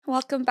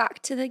Welcome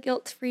back to the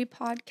Guilt-Free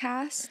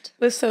Podcast.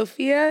 With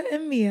Sophia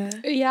and Mia.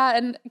 Yeah,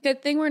 and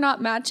good thing we're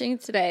not matching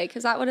today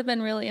because that would have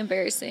been really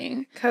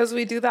embarrassing. Because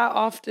we do that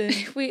often.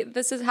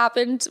 This has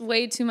happened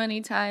way too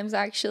many times,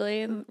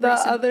 actually.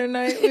 Other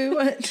night we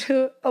went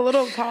to a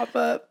little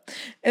pop-up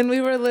and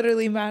we were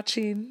literally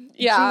matching.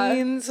 Yeah.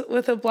 Jeans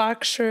with a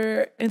black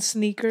shirt and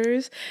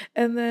sneakers.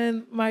 And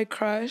then my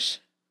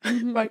crush,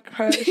 he was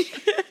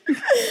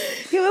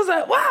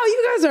like, wow,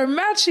 you guys are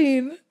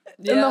matching.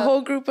 Yeah. And the whole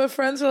group of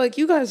friends were like,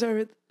 you guys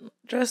are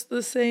dressed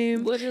the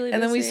same. Literally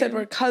and then we said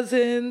we're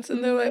cousins.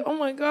 And they're like, Mm-hmm. oh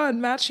my God,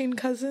 matching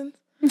cousins.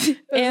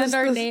 And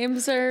our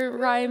names are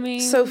rhyming.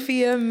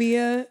 Sophia,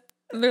 Mia.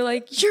 And they're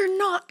like, you're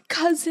not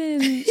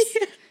cousins.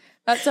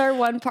 That's our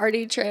one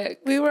party trick.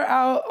 We were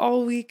out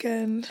all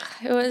weekend.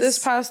 It was this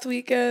past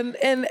weekend.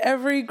 And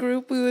every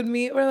group we would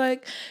meet, we're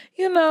like,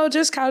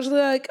 just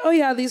casually like, oh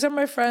yeah, these are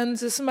my friends.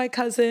 This is my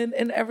cousin.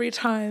 And every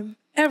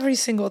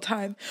single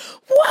time,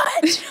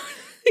 what?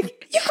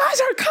 You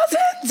guys are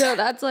cousins? No,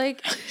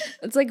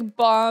 it's like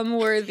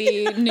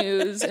bomb-worthy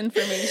news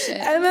information.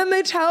 And then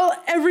they tell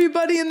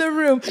everybody in the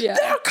room, they're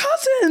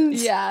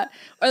cousins. Yeah.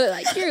 Or they're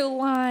like, you're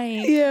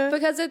lying. Yeah.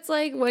 Because it's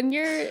like when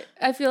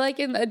I feel like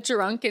in a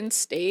drunken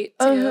state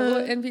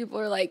too, and people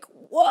are like,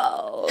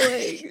 whoa,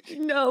 like,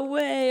 no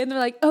way. And they're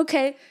like,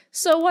 okay,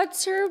 so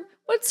what's her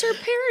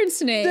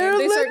parents' name?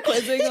 They start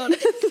quizzing on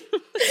it.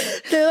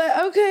 They're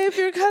like, okay, if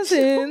you're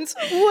cousins,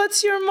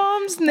 what's your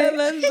mom's name? And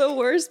then the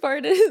worst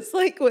part is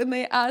like when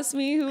they asked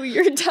me who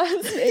your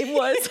dad's name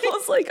was, I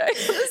was like,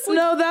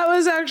 no, that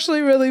was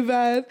actually really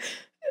bad.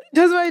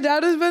 Because my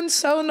dad has been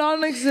so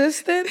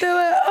non-existent. They're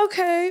like,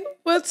 okay,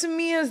 what's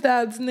Mia's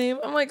dad's name?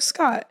 I'm like,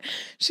 Scott.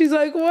 She's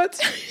like,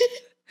 what's...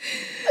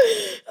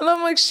 And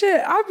I'm like,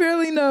 shit, I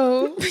barely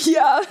know.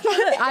 Yeah.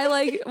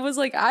 I was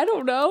like, I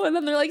don't know. And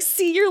then they're like,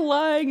 see, you're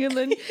lying. And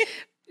then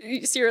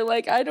you're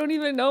like, I don't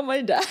even know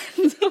my dad.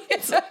 So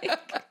it's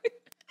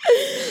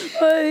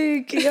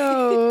like,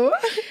 yo.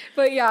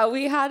 But yeah,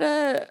 we had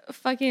a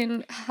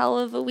fucking hell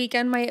of a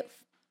weekend. My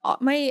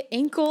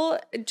ankle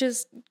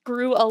just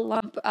grew a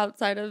lump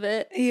outside of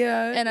it.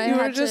 Yeah. And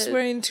you were just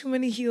wearing too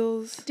many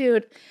heels.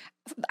 Dude,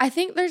 I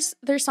think there's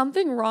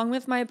something wrong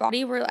with my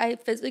body where I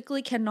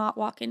physically cannot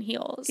walk in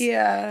heels.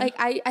 Yeah. Like,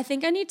 I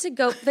think I need to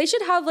go. They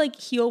should have, like,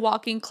 heel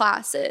walking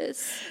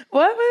classes.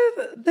 What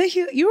with the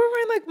heel? You were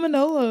wearing, like,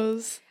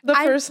 Manolos the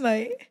first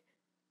night.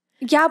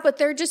 Yeah, but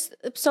they're just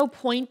so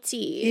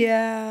pointy.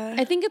 Yeah.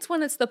 I think it's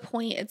when it's the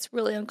point, it's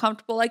really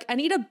uncomfortable. Like, I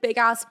need a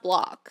big-ass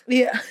block.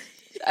 Yeah.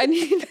 I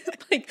need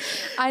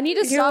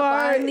to stop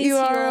buying these heels.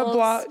 You are a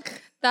block.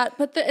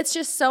 It's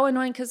just so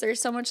annoying because they're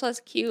so much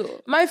less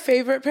cute. My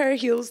favorite pair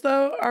of heels,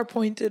 though, are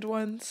pointed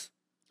ones.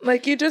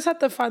 Like, you just have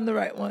to find the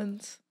right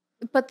ones.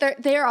 But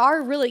they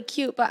are really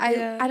cute, but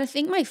I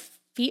think my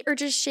feet are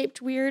just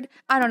shaped weird.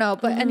 I don't know.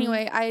 But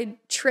anyway, I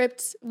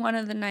tripped one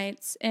of the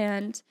nights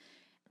and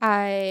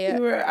you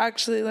were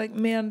actually, like,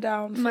 man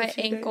down for my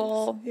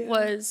ankle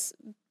was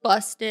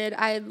busted.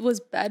 I was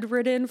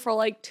bedridden for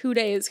like 2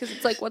 days because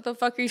it's like, what the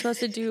fuck are you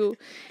supposed to do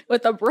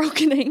with a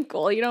broken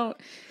ankle? You don't...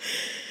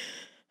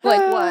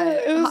 Like what?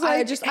 It was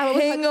like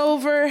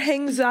hangover,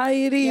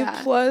 anxiety,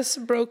 plus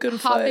broken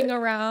foot. Hopping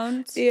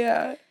around.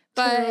 Yeah.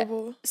 But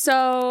terrible.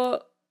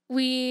 So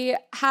we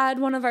had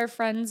one of our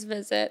friends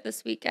visit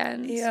this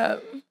weekend. Yeah.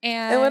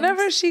 And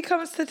whenever she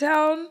comes to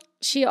town,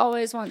 she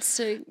always wants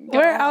to go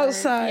we're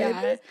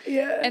outside.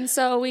 Yeah. And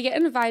so we get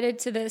invited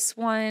to this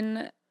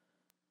one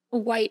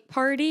white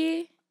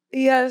party.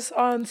 Yes,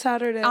 on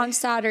Saturday.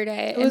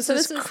 It was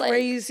this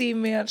crazy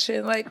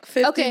mansion, like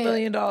 $50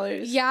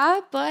 million.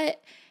 Yeah,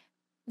 but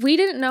we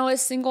didn't know a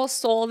single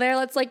soul there.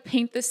 Let's like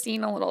paint the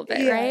scene a little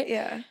bit, right?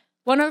 Yeah.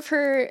 One of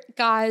her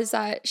guys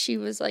that she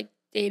was like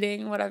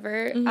dating,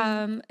 whatever,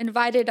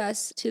 invited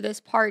us to this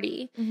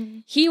party. Mm-hmm.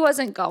 He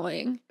wasn't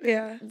going.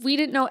 Yeah. We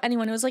didn't know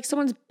anyone. It was like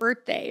someone's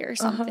birthday or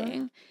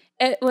something.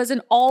 It was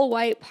an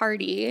all-white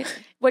party,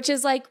 which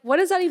is like, what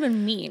does that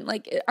even mean?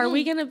 Like, are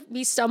we going to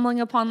be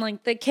stumbling upon,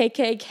 like, the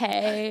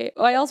KKK?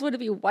 Why else would it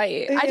be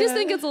white? Yeah. I just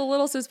think it's a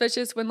little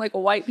suspicious when, like,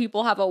 white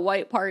people have a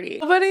white party.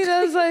 Nobody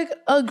does, like,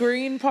 a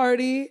green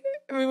party.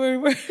 I mean,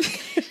 we're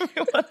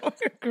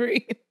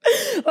green.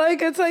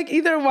 Like, it's, like,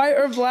 either white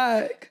or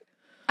black.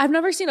 I've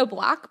never seen a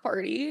black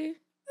party.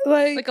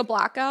 Like a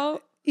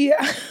blackout?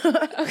 Yeah.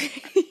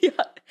 Okay,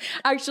 yeah.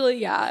 Actually,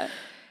 yeah.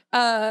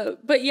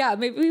 But yeah,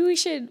 maybe we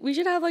should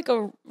have like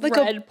a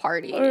red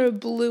party or a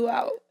blue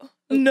out.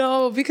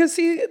 No, because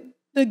see,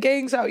 the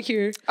gang's out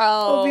here.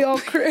 Oh, we'll be all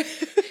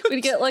crazy.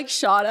 We'd get like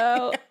shot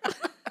out.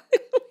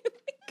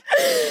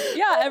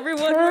 Yeah,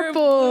 everyone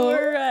purple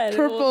or red.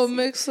 Purple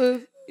mixed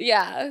with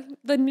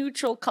the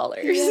neutral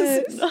colors.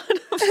 Yes.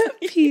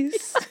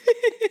 Peace.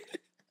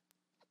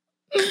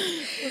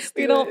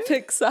 We don't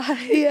pick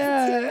sides.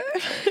 Yeah.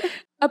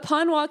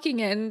 Upon walking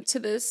into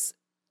this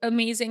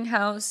amazing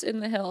house in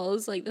the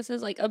hills, like this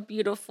is like a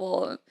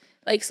beautiful,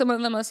 like some of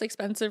the most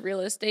expensive real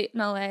estate in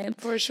LA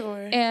for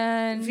sure,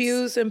 and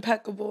views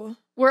impeccable.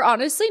 We're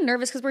honestly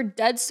nervous because we're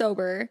dead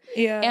sober,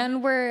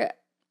 and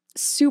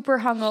super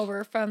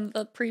hungover from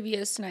the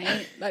previous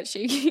night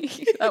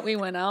that we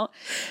went out.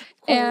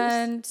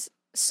 And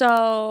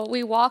so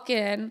we walk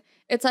in.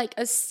 It's like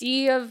a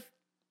sea of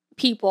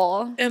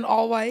people. And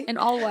all white.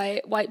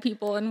 White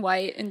people in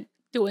white and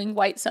doing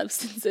white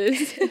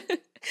substances.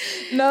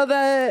 No,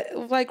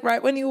 that like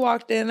right when you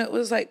walked in, it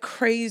was like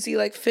crazy,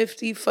 like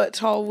 50-foot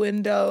tall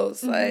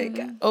windows, like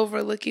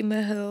overlooking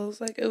the hills.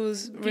 Like it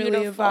was really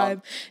Beautiful. a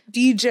vibe.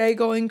 DJ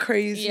going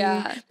crazy.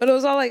 Yeah. But it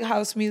was all like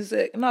house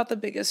music. Not the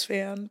biggest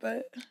fan,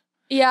 but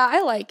Yeah,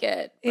 I like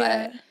it.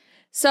 yeah. But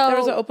so There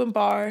was an open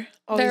bar.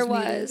 There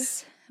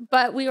was.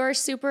 But we were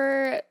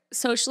super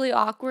socially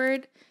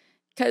awkward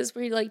because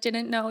we like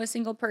didn't know a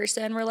single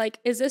person. We're like,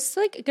 is this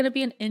like gonna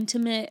be an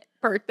intimate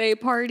birthday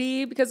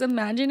party? Because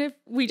imagine if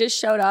we just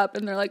showed up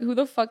and they're like, who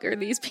the fuck are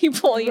these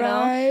people, you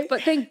know?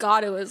 But thank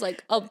God it was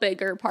like a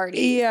bigger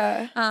party.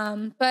 Yeah.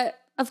 But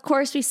of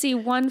course we see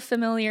one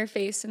familiar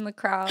face in the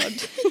crowd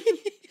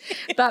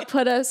that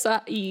put us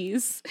at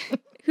ease.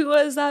 Who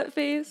was that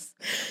face?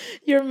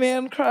 Your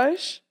man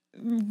crush?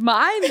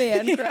 My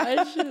man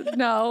crush?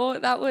 No,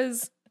 that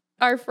was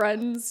our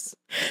friend's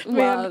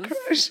man love.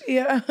 Crush,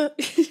 yeah.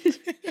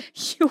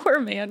 Your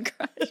man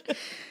crush.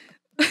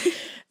 I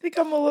think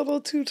I'm a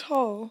little too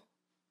tall.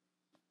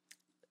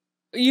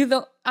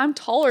 I'm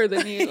taller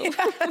than you.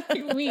 What do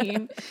you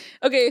mean?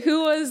 Okay,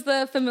 who was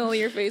the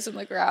familiar face in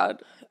the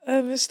crowd?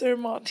 Mr.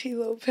 Monty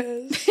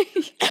Lopez.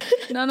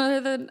 None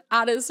other than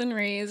Addison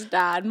Rae's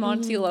dad,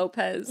 Monty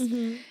Lopez.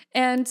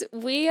 And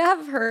we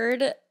have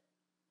heard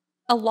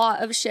a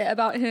lot of shit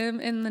about him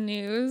in the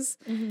news.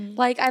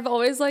 Like I've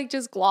always like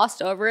just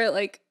glossed over it,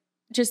 like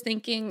just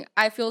thinking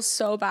I feel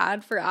so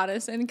bad for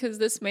Addison because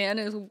this man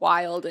is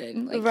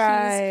wilding. Like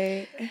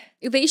right.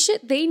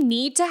 They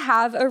need to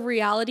have a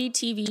reality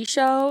TV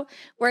show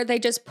where they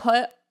just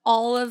put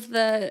all of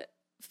the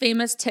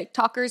famous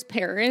TikTokers'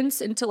 parents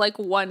into like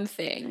one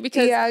thing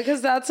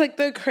because that's like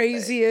the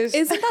craziest.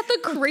 Isn't that the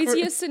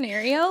craziest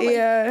scenario? Like,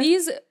 yeah.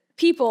 These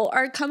people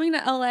are coming to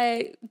LA,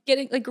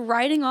 getting like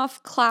riding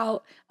off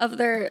clout of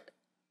their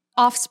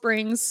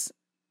offspring's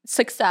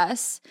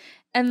success,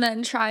 and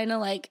then trying to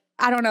like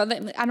I don't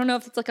know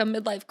if it's like a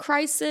midlife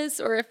crisis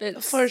or if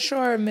it's for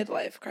sure a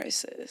midlife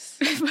crisis.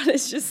 But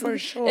it's just for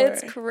sure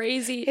it's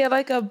crazy. He had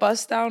like a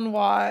bust down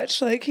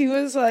watch. Like he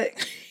was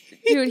like.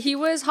 Dude, he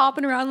was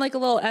hopping around like a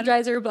little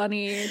Energizer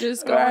bunny,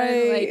 just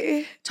going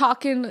like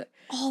talking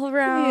all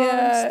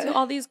around to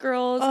all these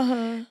girls.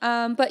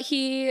 But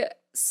he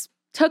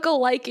took a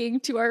liking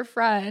to our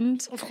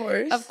friend, of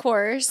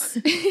course,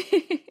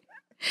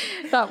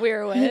 that we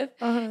were with,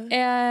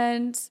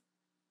 and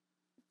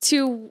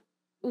to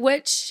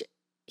which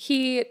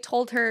he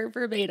told her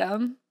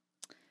verbatim,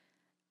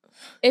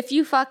 "If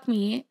you fuck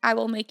me, I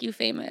will make you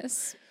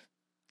famous."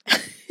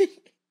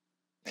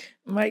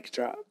 Mic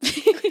drop.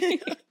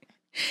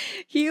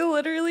 He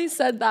literally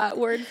said that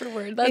word for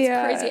word. That's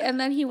crazy. And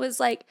then he was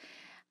like,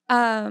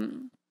 I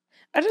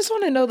just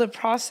want to know the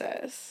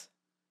process.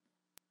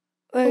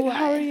 Like,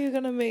 how are you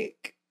going to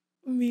make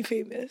me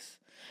famous?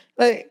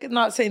 Like,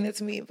 not saying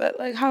it's me, but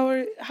like, how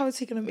is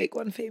he going to make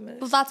one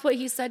famous? Well, that's what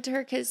he said to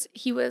her because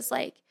he was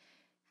like,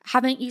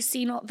 haven't you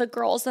seen all the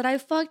girls that I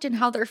fucked and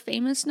how they're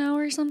famous now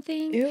or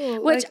something?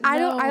 Ew, which like,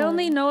 I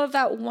only know of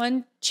that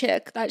one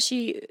chick that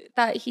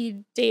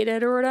he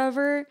dated or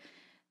whatever.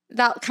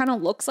 That kind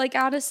of looks like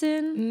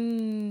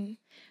Addison.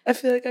 I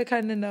feel like I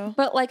kind of know.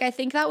 But, like, I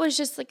think that was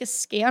just, like, a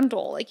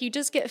scandal. Like, you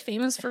just get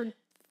famous for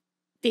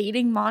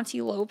dating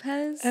Monty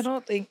Lopez? I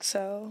don't think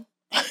so.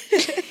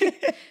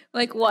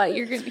 Like, what?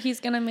 He's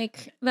going to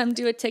make them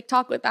do a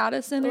TikTok with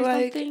Addison or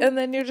something? And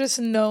then you're just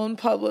known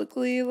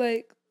publicly,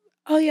 like,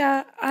 oh,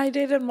 yeah, I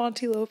dated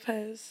Monty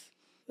Lopez.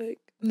 Like,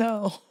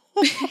 no.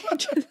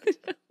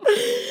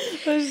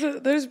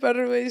 There's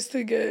better ways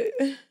to get...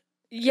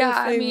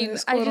 Yeah,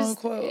 famous, I mean,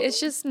 unquote. It's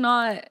just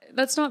not,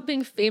 that's not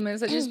being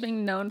famous. It's just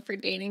being known for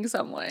dating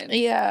someone.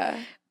 Yeah.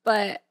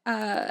 But,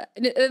 and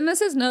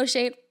this is no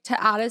shade to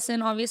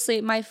Addison,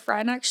 obviously. My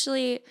friend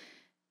actually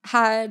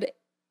had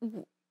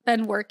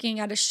been working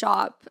at a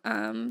shop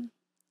on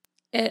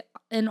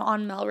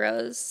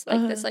Melrose,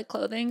 like this like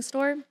clothing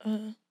store.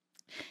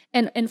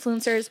 And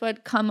influencers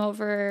would come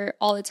over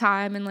all the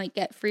time and like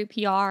get free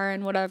PR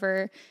and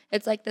whatever.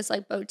 It's like this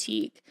like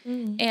boutique.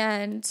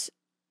 And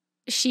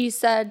she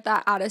said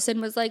that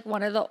Addison was like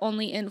one of the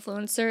only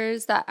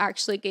influencers that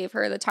actually gave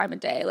her the time of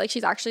day. Like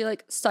she's actually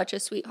like such a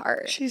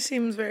sweetheart. She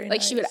seems very like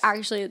nice. She would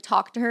actually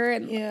talk to her,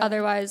 and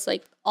otherwise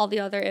like all the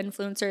other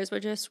influencers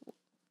would just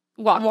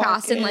walk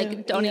past and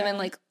like don't even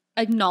like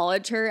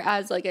acknowledge her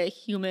as like a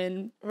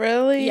human.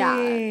 Really?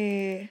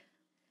 Yeah.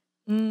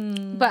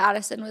 But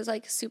Addison was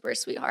like super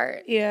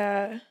sweetheart.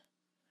 Yeah.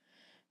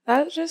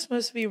 That just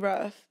must be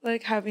rough,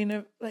 like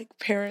having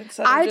parents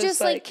that I are just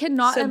like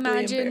cannot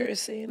imagine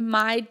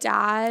my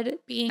dad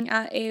being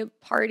at a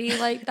party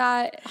like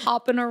that,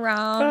 hopping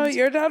around. Oh,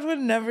 your dad would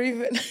never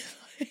even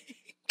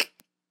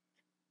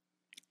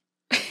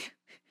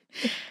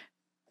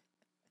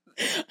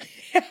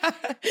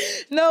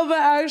No, but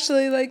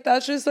actually, like,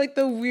 that's just, like,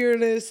 the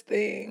weirdest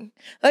thing.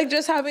 Like,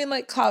 just having,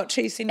 like,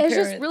 clout-chasing It's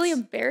parents. just really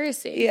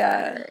embarrassing for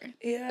Yeah. her.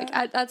 Yeah.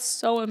 Like, that's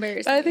so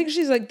embarrassing. But I think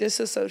she's, like,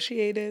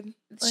 disassociated.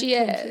 Like, she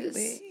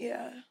completely. is.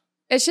 Yeah.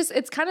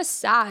 It's kind of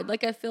sad.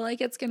 Like, I feel like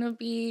it's just gonna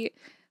be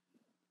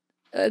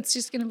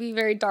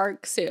very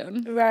dark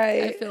soon.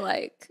 Right. I feel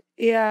like.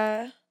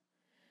 Yeah.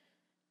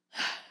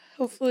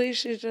 Hopefully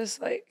she's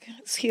just, like,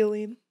 it's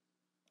healing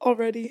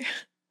already.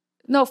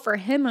 No, for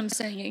him, I'm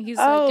saying he's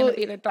like gonna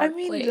be in a dark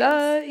place.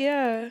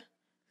 Yeah.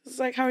 It's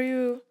like, how are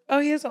you? Oh,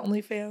 he has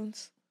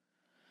OnlyFans.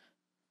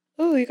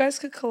 Oh, you guys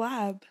could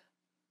collab.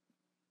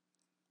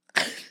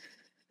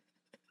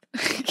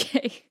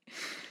 Okay.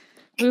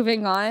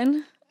 Moving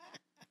on.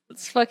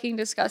 It's fucking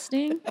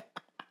disgusting.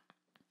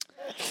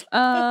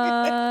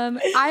 I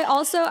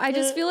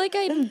just feel like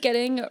I'm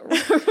getting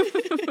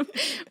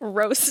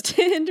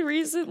roasted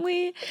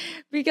recently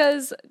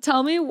because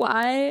tell me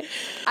why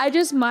I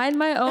just mind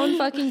my own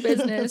fucking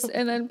business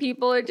and then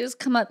people would just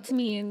come up to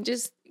me and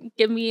just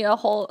give me a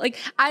whole, like,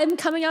 I'm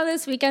coming out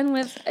this weekend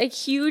with a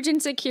huge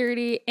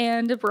insecurity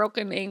and a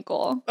broken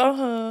ankle.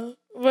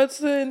 What's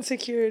the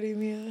insecurity,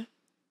 Mia?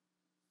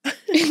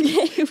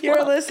 Okay,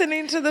 You're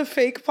listening to the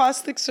fake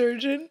plastic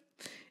surgeon?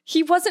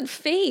 He wasn't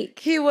fake.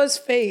 He was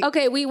fake.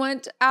 Okay, we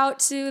went out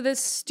to this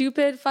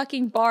stupid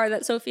fucking bar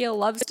that Sophia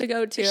loves to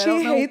go to. She I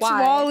don't know hates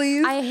why.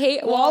 Wally's. I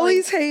hate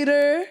Wally's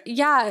hater.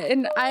 Yeah,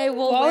 and I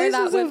will Wally's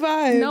wear that is a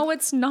vibe. No,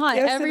 it's not.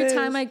 Yes, Every it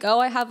time is. I go,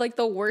 I have like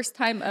the worst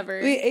time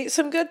ever. We ate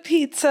some good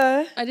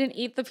pizza. I didn't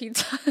eat the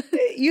pizza.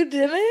 You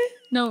didn't?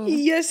 No.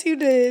 Yes, you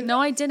did. No,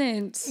 I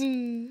didn't.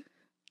 Mm.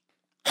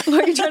 Why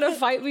are you trying to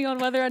fight me on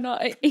whether or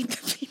not I ate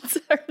the pizza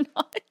or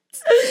not?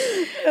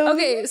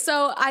 Okay,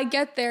 so I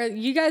get there.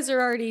 You guys are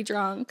already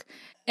drunk.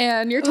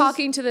 And you're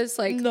talking to this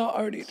like Not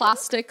already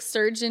plastic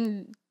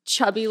surgeon,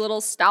 chubby little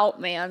stout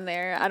man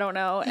there. I don't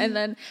know. And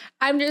then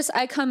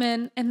I come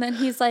in and then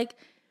he's like,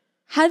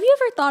 have you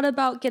ever thought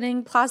about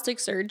getting plastic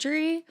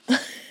surgery?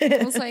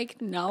 I was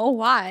like, no,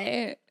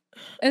 why?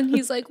 And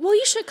he's like, well,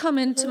 you should come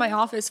into my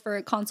office for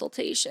a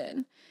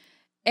consultation.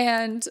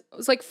 And I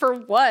was like, for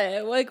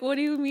what? Like, what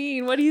do you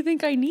mean? What do you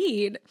think I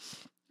need?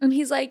 And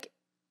he's like,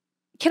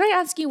 can I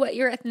ask you what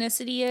your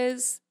ethnicity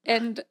is?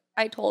 And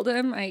I told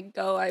him,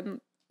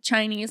 I'm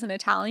Chinese and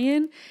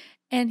Italian.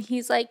 And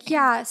he's like,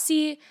 yeah,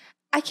 see,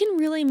 I can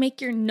really make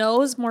your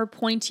nose more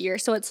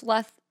pointier so it's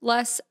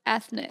less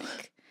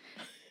ethnic.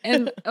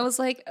 And I was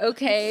like,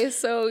 okay,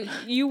 so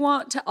you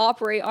want to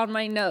operate on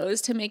my nose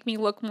to make me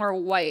look more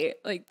white.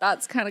 Like,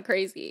 that's kind of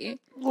crazy.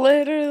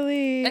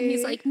 Literally. And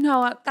he's like,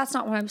 no, that's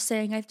not what I'm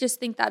saying. I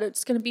just think that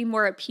it's going to be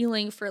more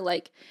appealing for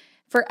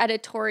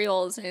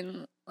editorials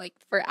and like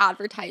for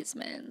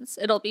advertisements.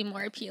 It'll be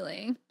more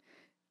appealing.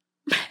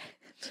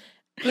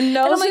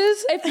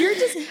 Noses? Like,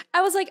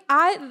 I was like,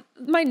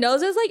 my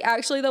nose is like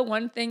actually the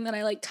one thing that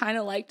I like kind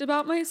of liked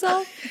about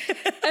myself.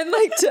 And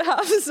like to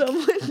have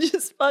someone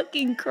just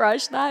fucking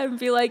crush that and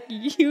be like,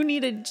 you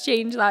need to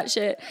change that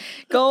shit.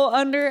 Go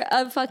under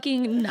a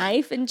fucking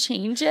knife and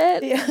change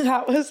it. Yeah,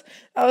 that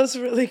was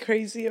really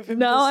crazy of him.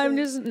 No, I'm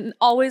just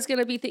always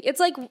gonna be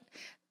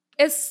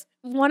it's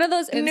one of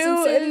those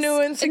instances.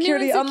 New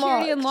insecurity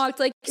unlocked.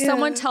 Like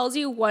someone tells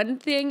you one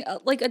thing,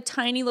 like a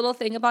tiny little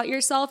thing about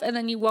yourself, and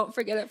then you won't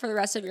forget it for the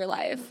rest of your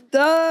life.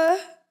 Duh.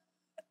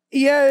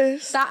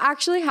 Yes. That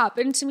actually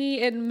happened to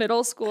me in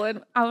middle school.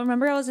 And I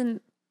remember I was in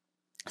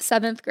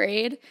 7th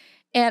grade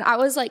and I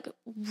was like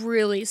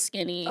really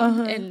skinny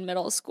in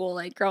middle school.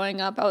 Like growing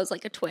up, I was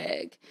like a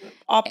twig.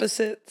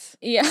 Opposites.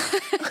 Yeah.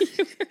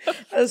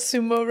 A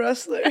sumo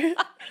wrestler.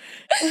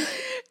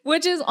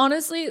 Which is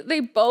honestly, they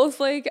both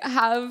like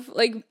have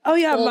like, oh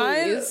yeah,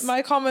 bullies.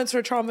 my comments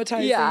were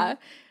traumatizing. Yeah.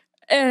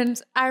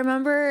 And I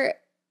remember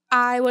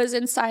I was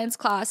in science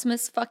class,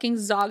 Miss fucking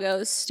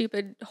Zago,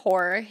 stupid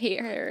whore, hate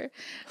her.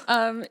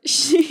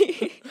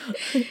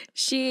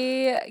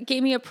 She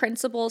gave me a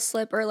principal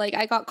slip, or like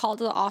I got called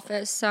to the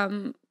office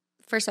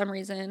for some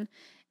reason.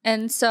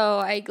 And so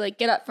I like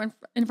get up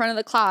in front of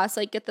the class,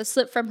 like get the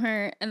slip from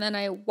her, and then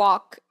I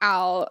walk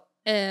out.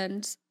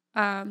 And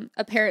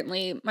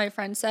apparently my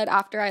friend said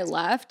after I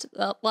left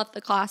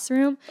the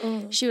classroom,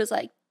 she was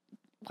like,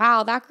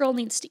 wow, that girl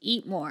needs to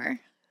eat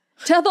more.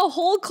 To the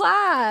whole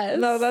class.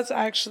 No, that's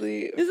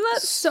actually isn't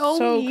that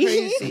so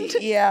mean? Crazy.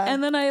 Yeah.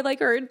 And then I like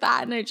heard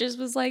that and it just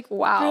was like,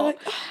 wow. Like,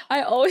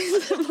 I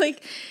always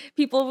like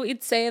people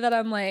would say that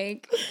I'm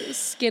like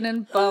skin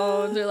and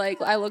bones or like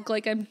I look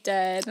like I'm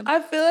dead. I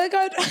feel like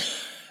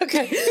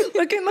okay,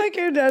 looking like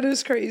your dad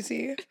is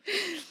crazy.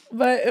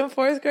 But in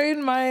 4th grade,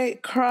 my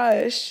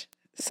crush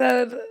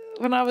said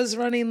when I was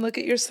running, look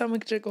at your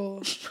stomach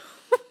jiggle.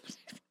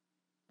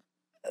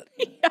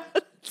 Yeah.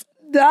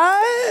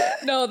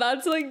 No,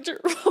 that's like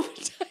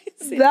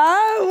traumatizing.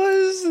 That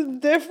was a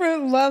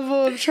different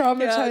level of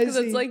traumatizing. Yeah, because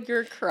it's like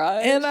your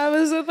crush. And I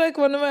was with like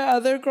one of my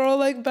other girl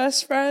like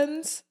best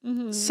friends.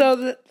 Mm-hmm. So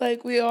that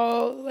like we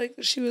all like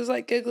she was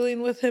like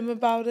giggling with him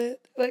about it.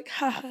 Like,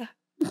 haha.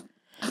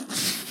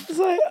 It's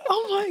like,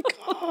 oh my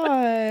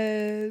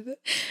God.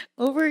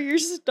 Over your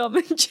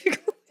stomach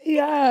jiggle.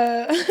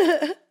 Yeah.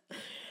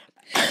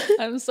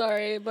 I'm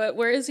sorry, but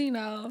where is he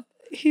now?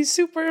 He's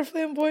super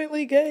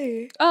flamboyantly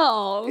gay.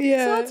 Oh,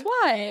 Yeah. so that's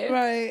why.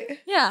 Right.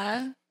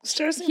 Yeah.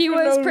 Stressing He for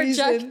was no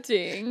reason.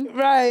 projecting.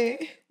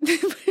 Right.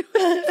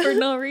 For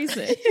no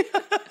reason.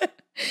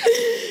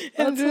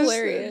 That's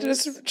hilarious.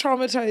 Just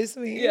traumatized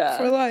me Yeah.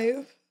 for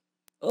life.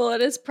 Well,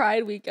 it is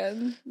Pride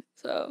weekend,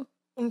 so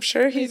I'm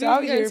sure he's maybe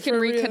out you here guys can for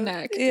real.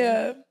 reconnect.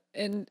 Yeah.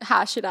 And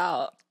hash it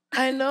out.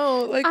 I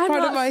know. Like I'm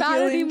part not of my fat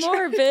healing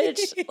anymore, journey.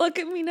 bitch. Look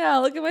at me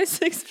now. Look at my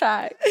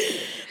 6-pack.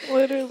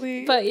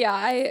 Literally. But yeah,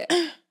 I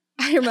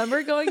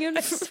remember going in.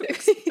 This is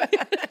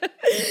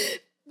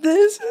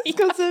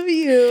because of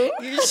you.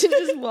 You should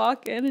just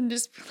walk in and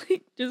just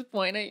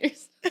point at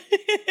yourself.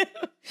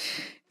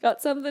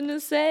 Got something to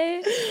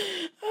say?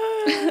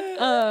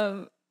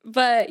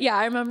 But yeah,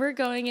 I remember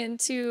going in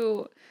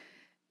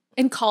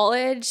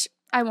college.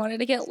 I wanted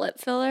to get lip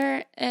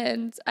filler,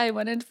 and I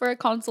went in for a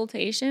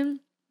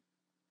consultation,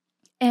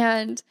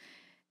 and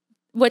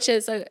which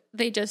is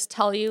they just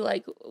tell you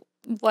like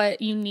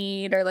what you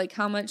need or like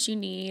how much you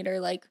need or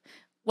like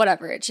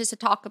whatever. It's just to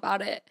talk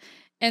about it.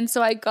 And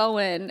so I go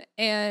in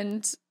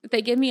and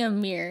they give me a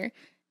mirror,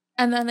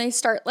 and then they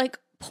start like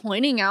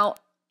pointing out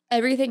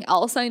everything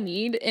else I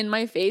need in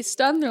my face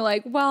done. They're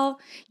like, well,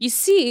 you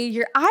see,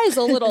 your eye's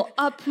a little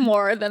up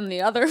more than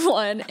the other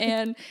one.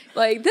 And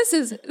like, this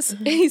is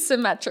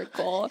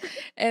asymmetrical.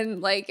 And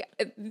like,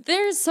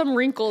 there's some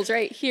wrinkles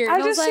right here. I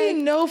and just see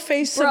no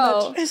face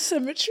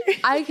symmetry.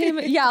 I came,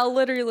 yeah,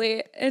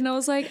 literally. And I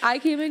was like, I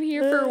came in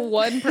here for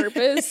one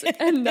purpose.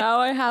 And now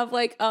I have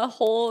like a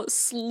whole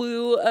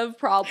slew of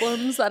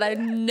problems that I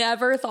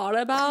never thought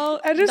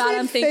about. I just that need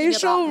I'm thinking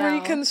facial about now.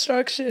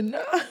 reconstruction.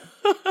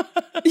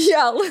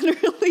 Yeah,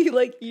 literally,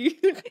 like you.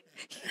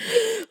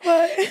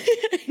 But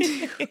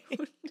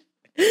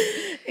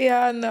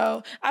yeah,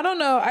 no. I don't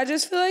know. I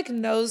just feel like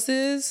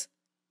noses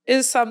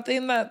is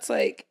something that's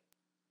like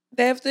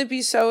they have to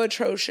be so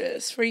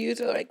atrocious for you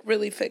to like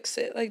really fix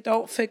it. Like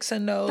don't fix a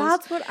nose.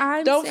 That's what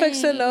I'm Don't saying.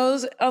 fix a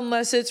nose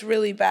unless it's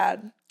really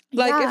bad.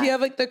 Like if you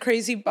have like the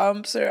crazy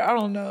bumps or I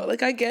don't know.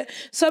 Like I get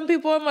some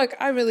people I'm like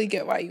I really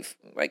get why you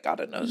like got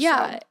a nose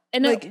job.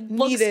 And like it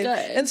looks needed.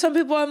 good. And some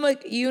people I'm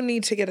like you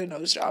need to get a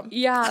nose job.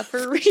 Yeah,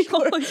 for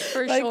real,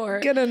 for like, sure.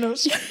 Get a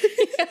nose job.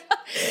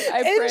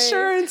 I pray.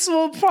 Insurance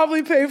will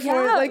probably pay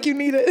for it like you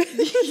need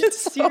it.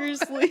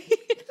 Seriously.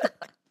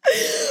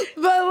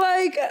 But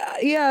like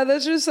yeah,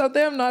 that's just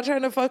something I'm not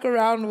trying to fuck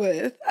around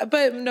with.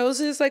 But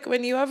noses, like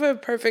when you have a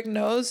perfect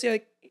nose, you're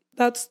like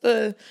that's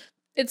the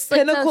it's like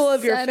pinnacle the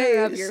of your center face.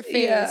 of your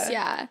face.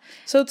 Yeah.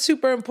 So it's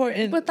super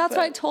important. But that's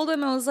why I told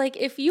him, I was like,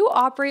 if you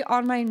operate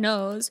on my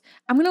nose,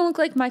 I'm gonna look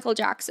like Michael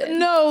Jackson.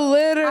 No,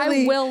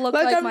 literally. I will look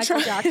like I'm Michael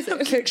trying Jackson.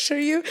 To picture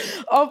you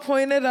all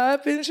pointed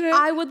up and shit.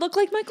 I would look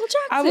like Michael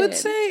Jackson. I would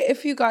say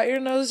if you got your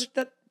nose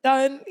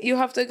done, you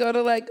have to go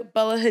to like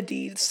Bella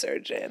Hadid's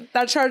surgeon.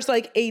 That charged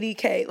like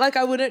 $80K. Like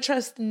I wouldn't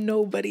trust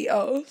nobody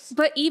else.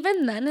 But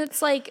even then,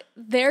 it's like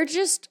they're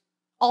just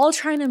all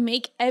trying to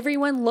make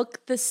everyone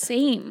look the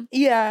same.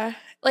 Yeah.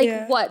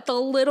 Like what? The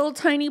little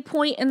tiny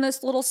point in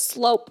this little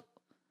slope.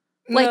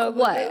 Like no,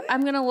 what? literally.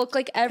 I'm gonna look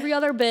like every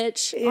other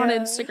bitch on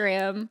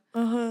Instagram.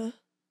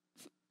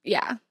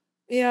 Yeah.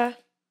 Yeah.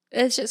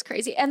 It's just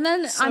crazy. And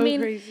then So I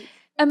mean, crazy.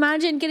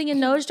 imagine getting a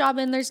nose job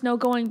and there's no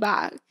going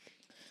back.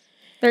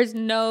 There's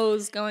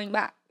no's going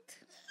back.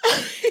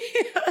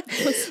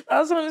 That's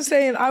what I'm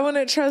saying. I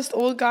wouldn't trust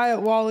old guy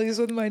at Wally's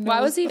with my nose.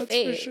 Why was he that's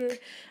fake? For sure.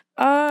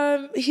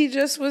 He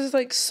just was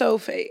like so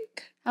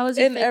fake. How was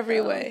he in fake, every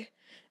though? way?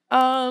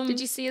 Did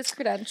you see his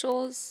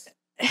credentials?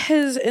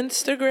 His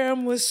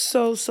Instagram was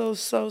so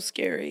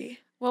scary.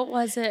 What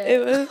was it?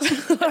 It was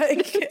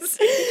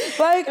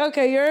like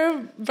okay, you're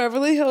a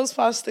Beverly Hills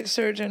plastic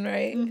surgeon,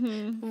 right?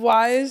 Mm-hmm.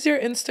 Why is your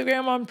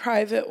Instagram on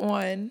private,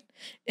 1?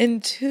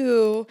 And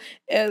 2,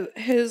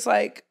 his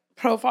like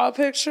profile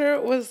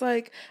picture was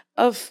like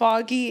a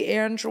foggy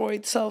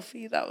Android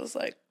selfie that was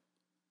like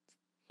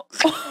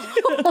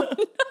oh,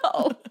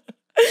 no.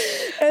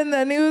 And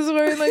then he was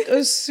wearing like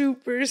a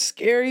super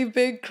scary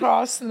big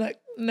cross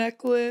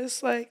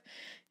necklace. Like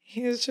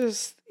he was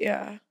just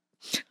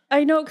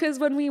I know, because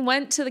when we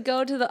went to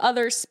go to the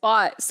other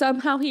spot,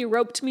 somehow he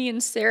roped me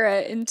and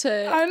Sarah into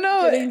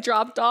getting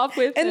dropped off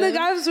with him. And the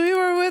guys we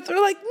were with were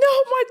like,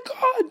 no, my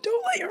God,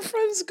 don't let your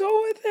friends go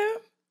with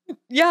him.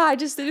 Yeah, I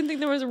just didn't think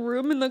there was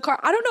room in the car.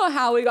 I don't know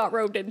how we got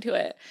roped into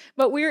it,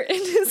 but we were in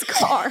his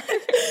car.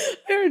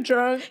 We were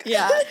drunk.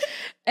 Yeah.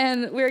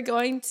 And we were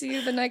going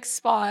to the next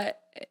spot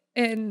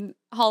in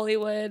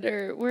Hollywood,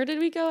 or where did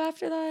we go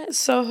after that?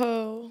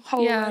 Soho.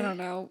 Hollywood. Yeah, I don't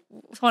know.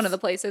 One of the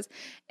places.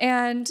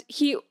 And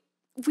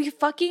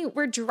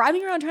we're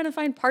driving around trying to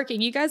find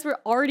parking. You guys were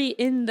already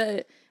in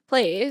the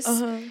place.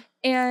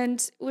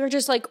 And we were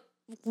just like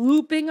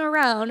looping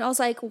around. I was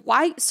like,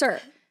 why,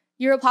 sir?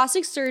 You're a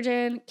plastic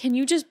surgeon. Can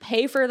you just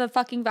pay for the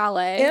fucking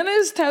valet? And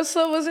his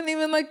Tesla wasn't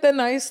even like the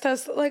nice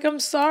Tesla. Like, I'm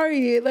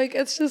sorry. Like,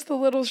 it's just a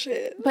little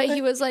shit. But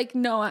he was like,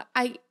 no,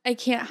 I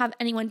can't have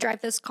anyone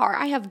drive this car.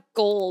 I have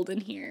gold in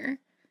here.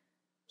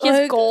 He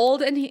has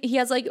gold, and he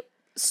has like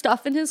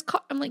stuff in his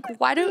car. I'm like,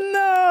 why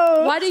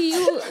No.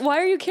 why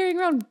are you carrying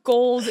around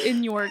gold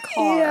in your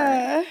car?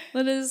 Yeah.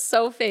 That is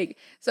so fake.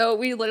 So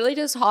we literally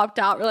just hopped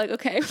out. We're like,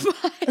 okay,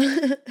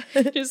 bye.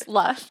 Just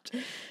left.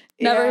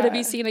 Never to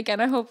be seen again.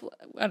 I hope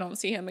I don't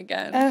see him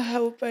again. I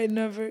hope I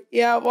never.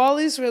 Yeah,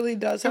 Wally's really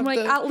does have I'm like,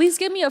 at least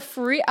give me a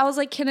free. I was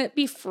like, can it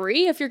be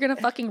free if you're going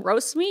to fucking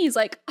roast me? He's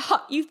like,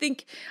 you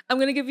think I'm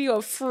going to give you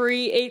a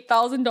free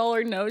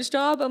 $8,000 nose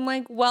job? I'm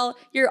like, well,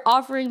 you're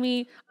offering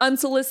me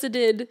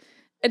unsolicited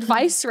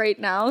advice right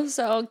now.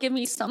 So give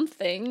me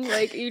something.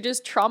 Like, you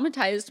just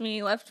traumatized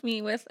me, left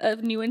me with a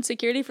new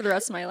insecurity for the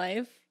rest of my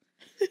life.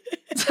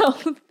 So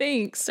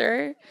thanks,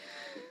 sir.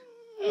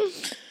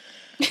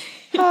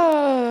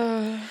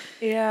 Oh,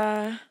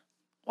 yeah.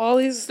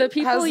 Wally's The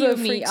people has you the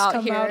meet freaks out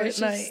come here out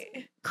is at just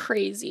night.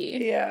 crazy.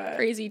 Yeah.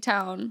 Crazy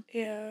town.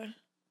 Yeah.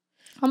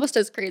 Almost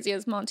as crazy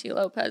as Monty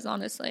Lopez,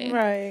 honestly.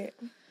 Right.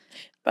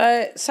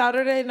 But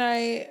Saturday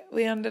night,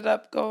 we ended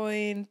up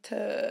going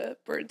to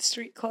Bird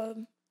Street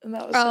Club. And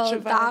that was such a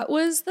vibe. That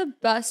was the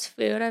best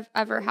food I've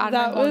ever had in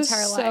my That whole was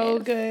entire so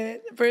life.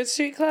 good. Bird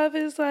Street Club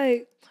is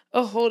like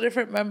a whole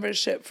different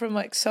membership from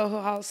like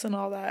Soho House and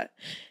all that.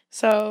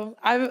 So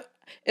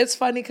it's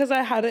funny because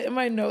I had it in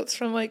my notes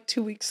from like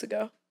 2 weeks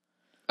ago.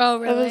 Oh,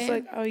 really? I was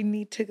like, I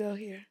need to go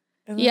here.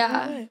 And then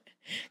Yeah. I went.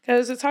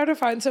 Because it's hard to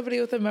find somebody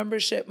with a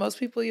membership. Most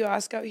people you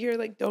ask out here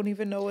like don't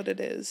even know what it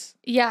is.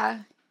 Yeah,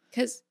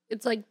 because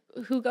it's like,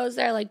 who goes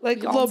there? Like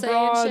Beyonce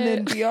LeBron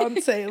and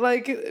Beyonce,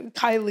 like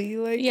Kylie,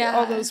 like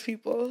all those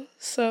people.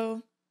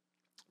 So,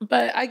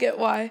 but I get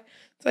why.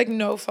 It's like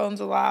no phones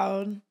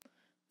allowed.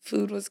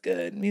 Food was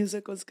good.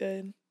 Music was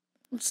good.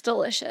 It's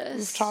delicious.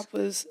 Rooftop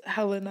was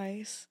hella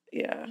nice.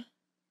 Yeah.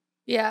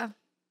 Yeah.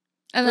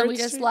 And then Bird we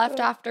just Street left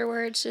Club.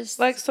 afterwards. Just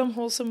Like some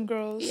wholesome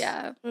girls.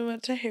 Yeah. We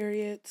went to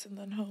Harriet's and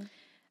then home.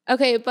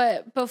 Okay,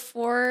 but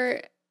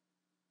before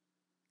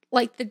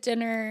like the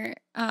dinner,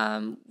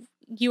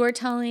 you were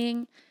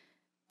telling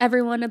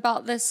everyone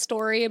about this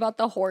story about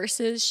the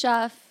horses,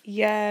 chef.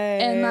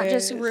 Yes. And that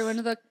just ruined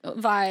the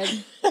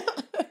vibe.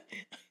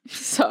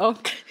 So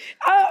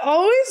I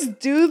always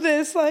do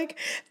this. Like,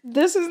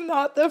 this is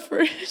not the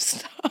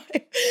first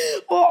time.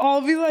 We'll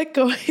all be like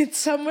going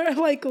somewhere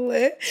like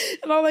lit,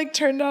 and I'll like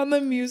turn down the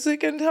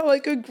music and tell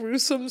like a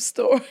gruesome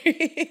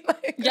story.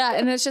 Like, yeah,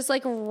 and it's just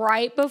like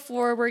right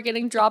before we're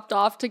getting dropped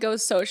off to go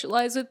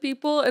socialize with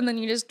people, and then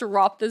you just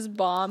drop this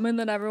bomb, and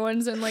then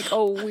everyone's in like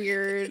a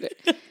weird,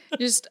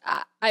 just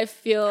I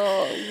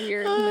feel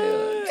weird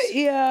mood.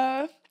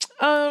 Yeah.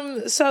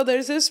 So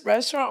there's this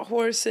restaurant,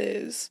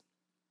 Horses.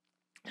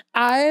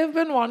 I've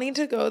been wanting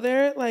to go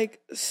there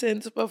like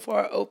since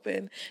before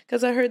open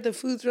because I heard the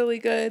food's really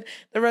good.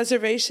 The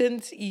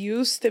reservations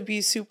used to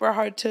be super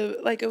hard to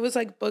like, it was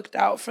like booked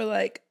out for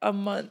like a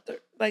month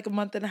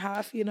and a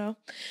half, you know?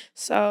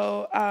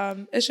 So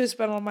it's just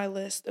been on my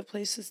list of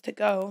places to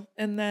go.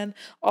 And then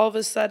all of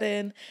a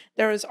sudden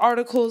there was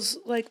articles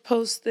like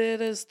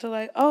posted as to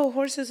like, oh,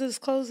 Horses is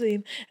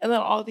closing. And then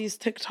all these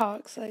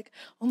TikToks like,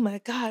 oh my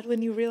God,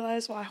 when you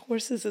realize why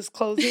Horses is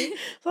closing.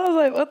 So I was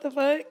like, what the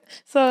fuck?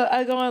 So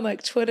I go on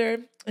like Twitter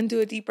and do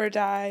a deeper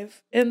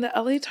dive. And the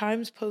LA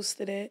Times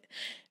posted it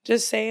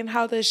just saying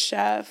how the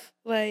chef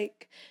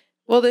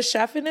the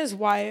chef and his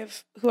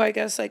wife, who I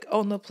guess like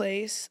own the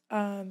place,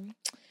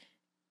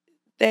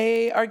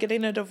 they are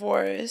getting a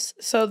divorce.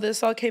 So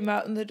this all came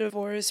out in the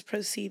divorce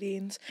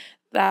proceedings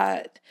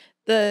that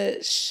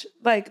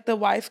the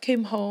wife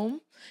came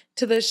home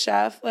to the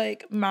chef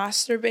like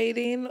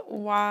masturbating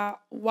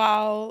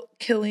while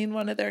killing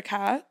one of their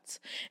cats,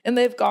 and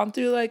they've gone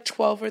through like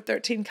 12 or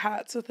 13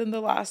 cats within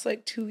the last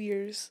like 2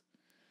 years.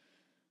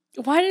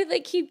 Why did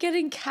they keep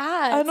getting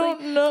cats? I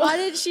don't know. Why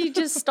did she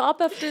just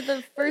stop after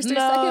the first or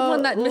second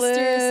one that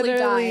mysteriously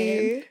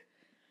died?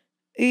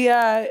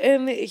 Yeah,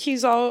 and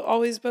he's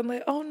always been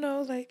like, oh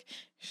no, like,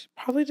 she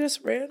probably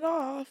just ran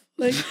off.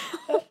 Like,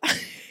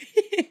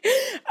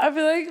 I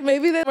feel like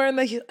maybe they were in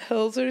the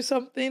hills or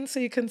something, so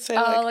you can say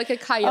like a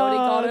coyote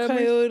got him.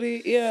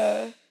 Coyote,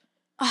 yeah.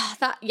 Oh,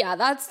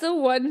 that's the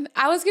one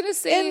I was gonna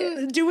say.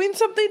 And doing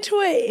something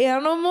to an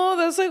animal,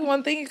 that's like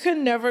one thing you could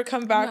never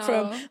come back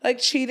from. Like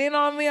cheating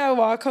on me, I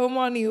walk home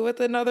on you with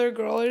another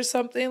girl or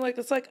something. Like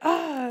it's like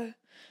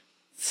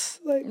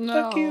like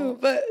fuck you.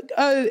 But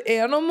an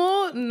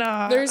animal,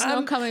 nah. There's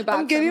no coming back.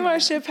 I'm getting my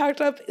shit packed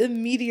up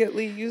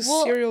immediately. You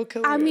serial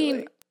killer. I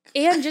mean,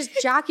 and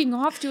just jacking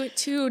off to it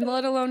too,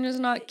 let alone just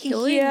not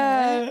killing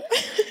it.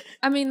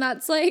 I mean,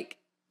 that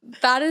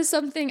is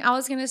something I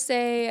was gonna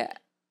say.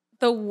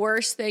 The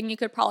worst thing you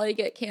could probably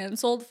get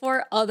canceled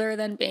for other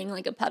than being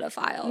like a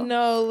pedophile.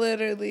 No,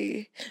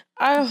 literally.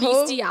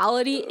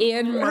 Bestiality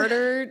and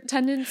murder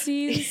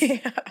tendencies.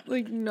 Yeah.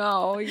 Like,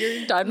 no,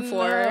 you're done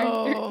for.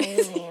 No.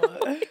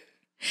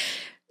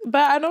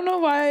 But I don't know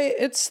why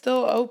it's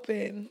still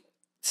open.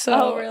 So,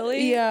 oh,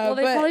 really? Yeah. Well,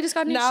 they probably just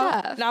got a new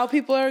chef. Now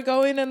people are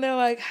going and they're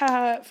like,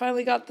 haha,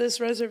 finally got this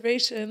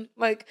reservation.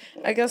 Like,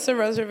 I guess the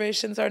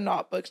reservations are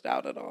not booked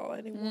out at all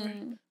anymore.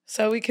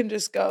 so we can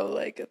just go.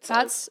 Like,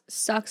 it's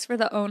sucks for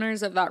the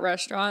owners of that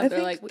restaurant.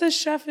 They're think the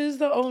chef is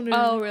the owner.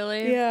 Oh,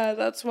 really? Yeah,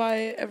 that's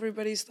why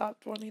everybody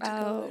stopped wanting to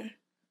go there.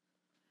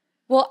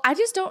 Well, I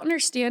just don't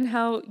understand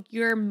how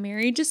you're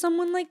married to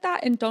someone like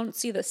that and don't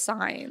see the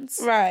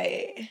signs.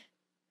 Right.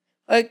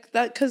 Like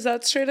that, because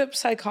that's straight up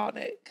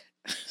psychotic.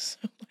 So,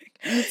 like,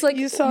 it's like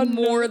you saw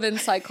more than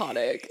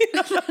psychotic.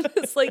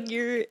 It's like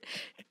you're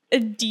a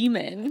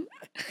demon.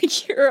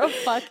 You're a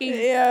fucking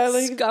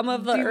scum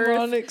of the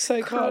earth,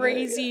 psychotic.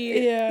 Crazy,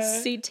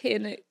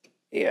 satanic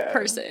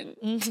person.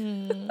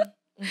 Mm-hmm.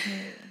 Mm-hmm.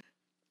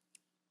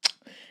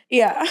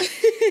 Yeah.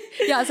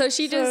 Yeah, so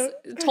she just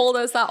told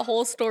us that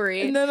whole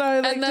story. And then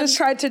I just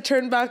tried to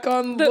turn back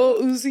on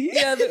Lil Uzi.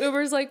 Yeah, the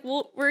Uber's like,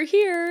 well, we're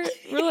here.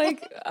 We're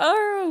like,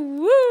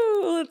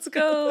 oh, woo, let's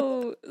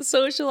go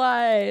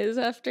socialize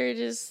after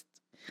just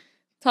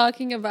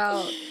talking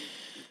about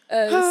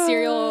a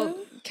serial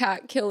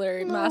cat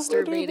killer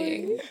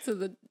masturbating to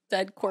the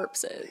dead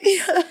corpses.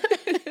 Yeah.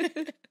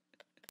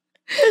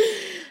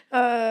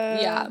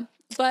 Yeah.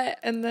 But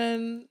and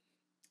then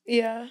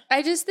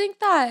I just think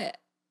that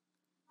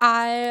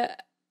I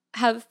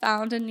have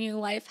found a new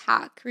life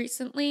hack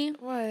recently.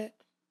 What?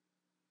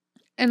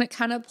 And it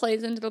kind of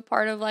plays into the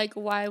part of like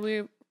why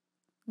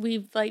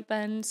we've like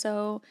been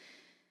so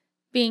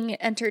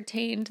being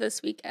entertained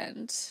this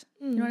weekend.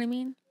 You know what I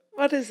mean?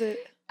 What is it?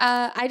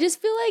 I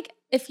just feel like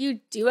if you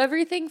do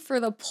everything for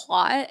the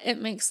plot,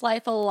 it makes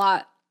life a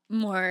lot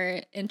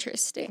more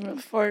interesting.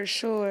 For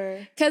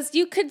sure. Because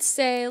you could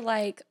say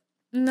like,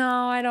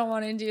 no, I don't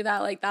want to do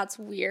that. Like, that's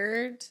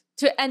weird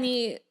to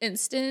any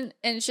instant.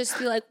 And just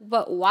be like,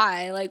 but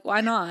why? Like,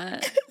 why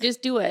not?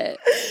 Just do it.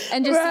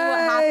 And just see what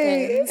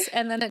happens.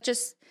 And then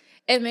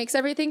it makes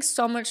everything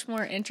so much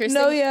more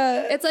interesting. No,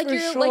 yeah. It's like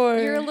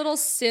you're a little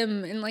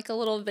sim in like a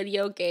little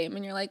video game.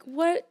 And you're like,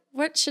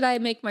 what should I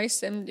make my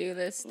sim do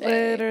this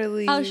day?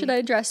 Literally. How should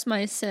I dress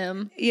my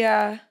sim?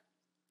 Yeah.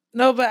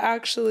 No, but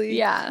actually.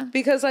 Yeah.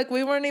 Because like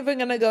we weren't even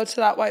going to go to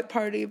that white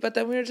party. But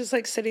then we were just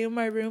like sitting in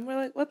my room. We're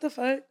like, what the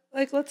fuck?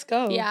 Like, let's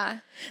go. Yeah.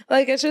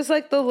 Like, it's just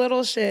like the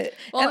little shit.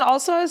 Well, and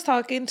also I was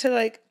talking to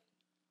like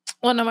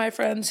one of my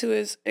friends who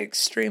is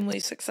extremely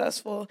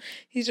successful.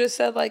 He just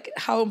said like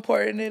how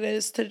important it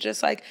is to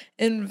just like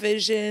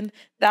envision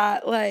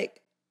that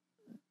like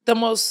the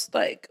most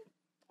like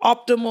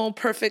optimal,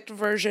 perfect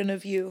version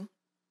of you.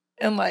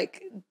 And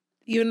like,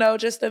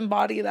 just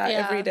embody that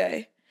every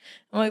day.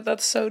 I'm like,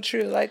 that's so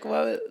true. Like,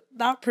 what would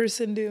that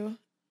person do?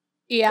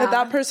 Yeah.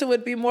 That person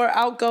would be more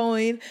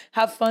outgoing,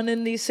 have fun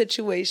in these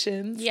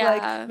situations. Yeah.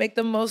 Like, make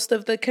the most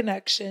of the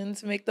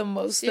connections, make the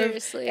most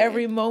of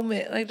every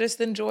moment. Like,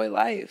 just enjoy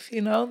life,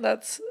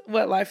 That's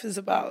what life is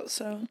about,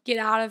 so. Get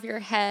out of your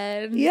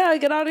head. Yeah,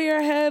 get out of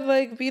your head.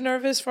 Like, be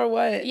nervous for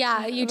what?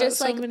 Yeah, you just,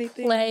 so like,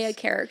 play a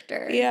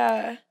character.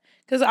 Yeah.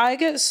 Because I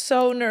get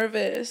so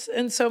nervous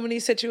in so many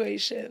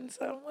situations.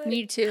 So I'm like,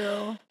 me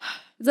too.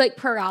 It's like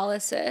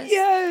paralysis.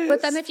 Yes.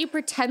 But then if you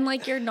pretend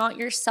like you're not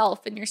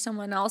yourself and you're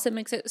someone else, it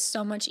makes it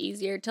so much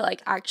easier to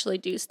like actually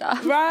do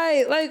stuff.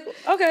 Right. Like,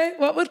 okay,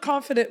 what would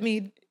confident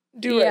me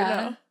do right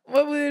now?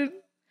 What would...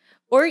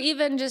 Or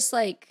even just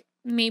like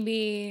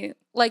maybe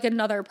like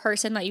another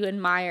person that you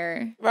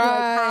admire. Right.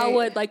 Like, how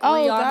would like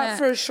Rihanna that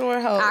for sure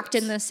helps. act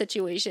in this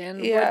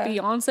situation? Yeah. Would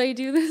Beyonce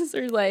do this?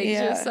 Or like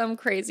just some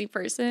crazy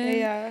person?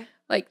 Yeah.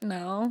 Like,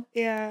 no.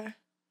 Yeah.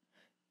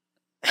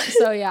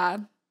 So yeah.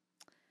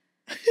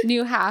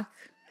 New hack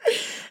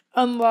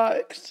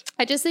unlocked.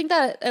 I just think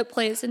that it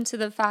plays into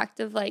the fact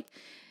of like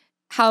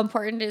how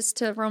important it is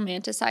to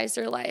romanticize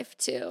your life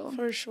too.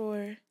 For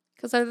sure.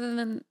 Because other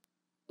than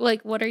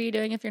like, what are you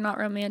doing if you're not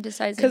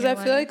romanticizing? Because I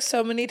feel like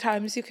so many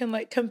times you can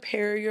like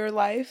compare your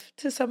life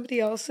to somebody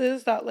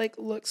else's that like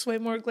looks way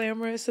more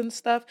glamorous and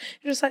stuff.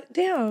 You're just like,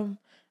 damn,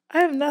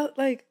 I am not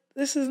like,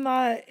 this is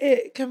not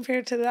it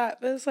compared to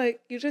that. But it's like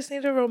you just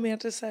need to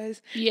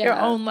romanticize your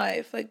own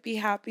life. Like, be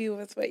happy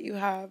with what you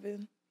have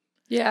and.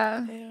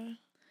 Yeah.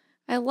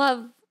 I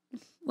love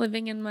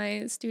living in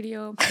my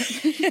studio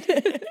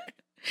apartment.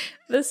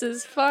 This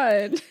is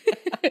fun.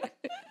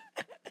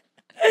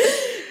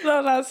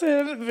 No, that's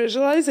when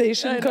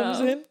visualization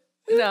comes in.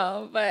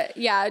 No, but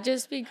yeah,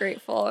 just be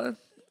grateful.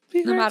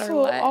 No matter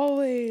what.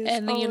 Always.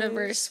 And the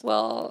universe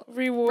will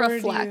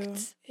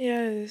reflect. You.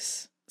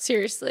 Yes.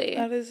 Seriously.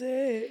 That is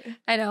it.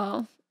 I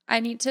know. I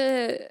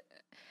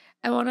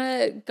want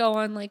to go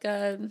on like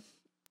a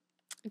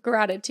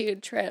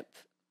gratitude trip.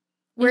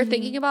 We're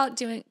thinking about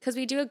doing, because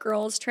we do a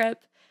girls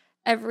trip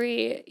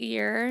every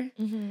year,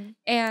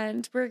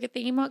 and we're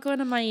thinking about going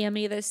to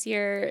Miami this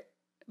year,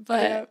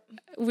 but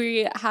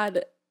we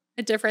had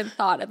a different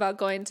thought about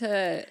going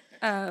to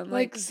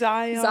like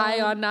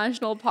Zion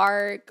National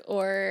Park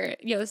or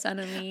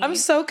Yosemite. I'm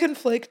so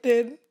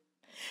conflicted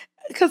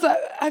because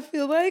I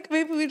feel like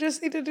maybe we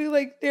just need to do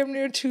like damn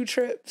near 2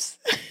 trips.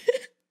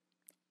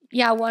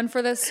 Yeah, one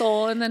for the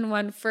soul and then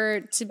one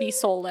to be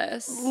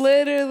soulless.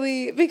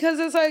 Literally, because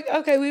it's like,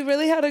 okay, we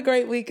really had a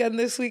great weekend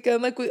this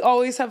weekend. Like, we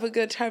always have a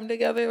good time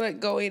together,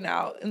 like going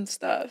out and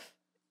stuff.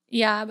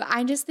 Yeah, but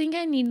I just think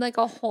I need like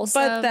a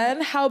wholesome. But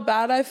then how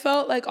bad I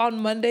felt like on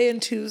Monday and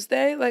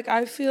Tuesday, like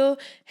I feel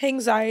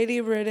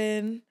anxiety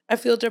ridden. I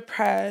feel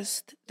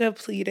depressed,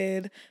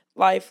 depleted,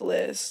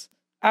 lifeless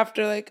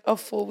after like a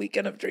full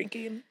weekend of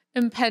drinking.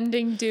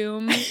 Impending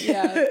doom.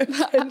 Yeah,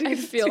 I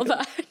feel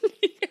that.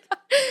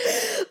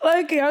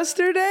 Like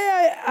yesterday,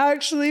 I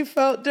actually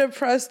felt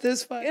depressed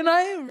as fuck. And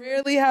I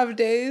rarely have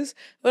days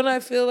when I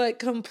feel like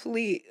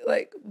complete,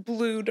 like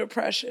blue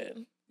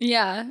depression.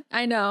 Yeah,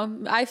 I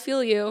know. I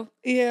feel you.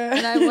 Yeah.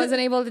 And I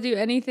wasn't able to do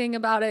anything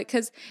about it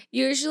because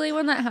usually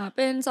when that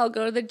happens, I'll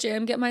go to the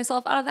gym, get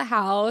myself out of the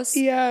house.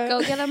 Yeah.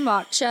 Go get a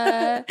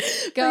matcha.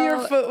 But your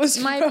foot was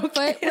My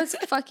foot was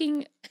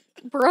fucking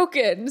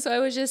broken. So I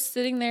was just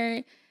sitting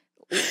there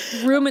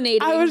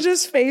ruminating. I was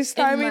just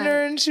FaceTiming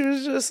her and she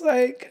was just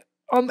like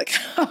on the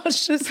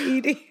couch just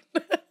eating.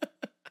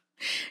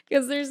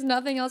 Because there's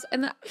nothing else.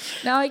 And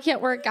now I can't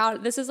work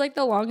out. This is like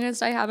the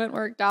longest I haven't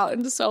worked out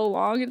in so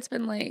long. It's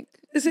been like...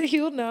 Is it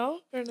healed now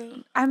or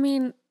no? I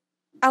mean,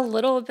 a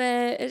little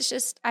bit. It's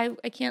just I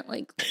can't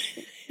like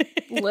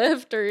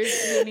lift or do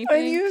anything.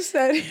 When you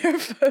said your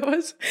foot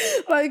was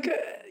like,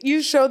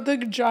 you showed the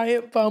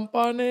giant bump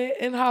on it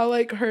and how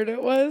like hurt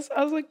it was,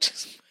 I was like,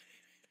 just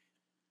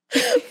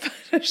put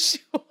a shoe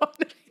on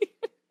it.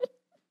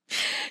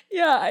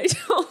 Yeah, I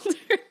told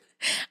her.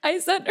 I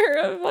sent her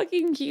a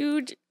fucking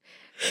huge...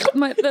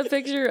 the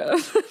picture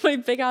of my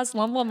big ass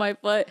lump on my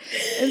foot,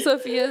 and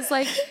Sophia's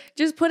like,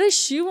 just put a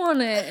shoe on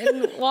it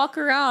and walk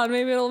around,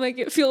 maybe it'll make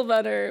it feel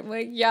better. I'm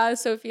like, yeah,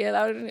 Sophia,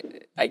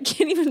 I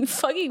can't even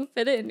fucking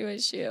fit it into a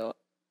shoe.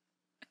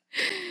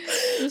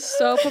 It's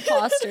so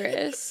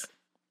preposterous.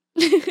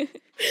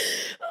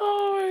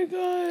 Oh my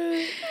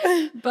god.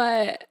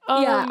 But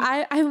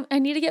yeah, I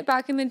need to get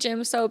back in the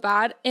gym so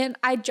bad, and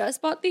I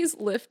just bought these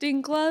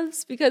lifting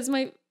gloves because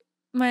my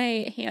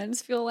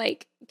hands feel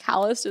like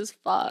calloused as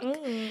fuck.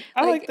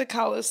 I like the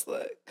callous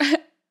look.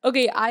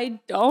 Okay,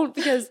 I don't,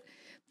 because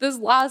this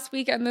last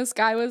weekend this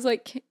guy was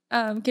like,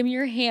 give me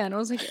your hand. I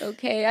was like,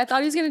 okay. I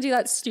thought he was gonna do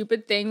that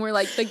stupid thing where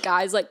like the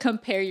guys like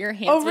compare your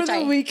hands, over which the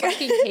I weekend.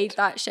 fucking hate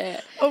that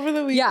shit. Over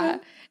the weekend? Yeah.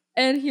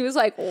 And he was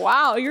like,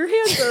 wow, your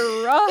hands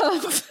are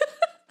rough.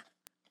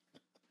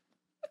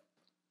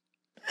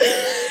 He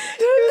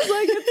was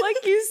like, it's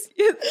like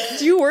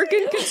do you work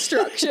in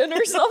construction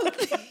or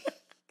something?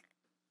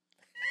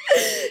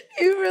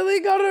 You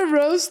really got a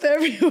roast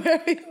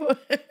everywhere you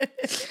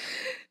went.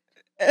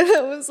 And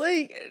I was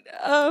like,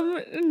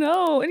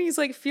 no. And he's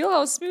like, feel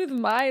how smooth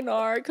mine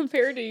are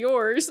compared to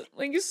yours. I'm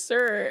like,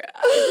 sir,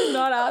 I did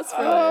not ask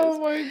for this.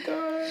 Oh my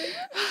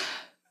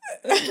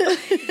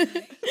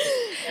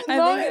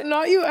god.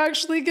 Not you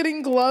actually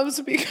getting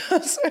gloves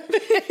because of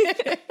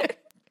it.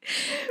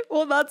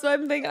 Well, that's what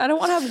I'm thinking. I don't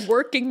want to have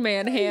working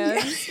man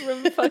hands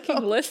from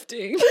fucking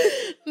lifting.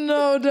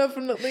 No,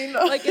 definitely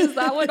not. Like, is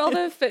that what all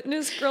the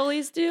fitness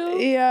girlies do?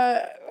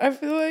 Yeah, I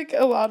feel like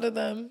a lot of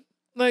them.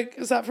 Like,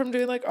 is that from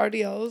doing like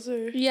RDLs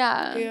or?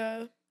 Yeah.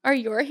 Yeah. Are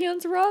your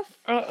hands rough?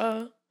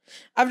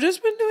 I've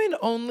just been doing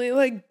only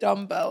like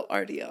dumbbell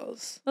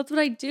RDLs. That's what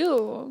I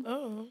do.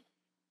 Oh.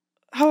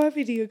 How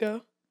heavy do you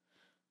go?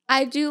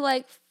 I do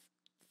like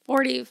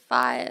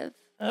 45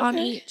 on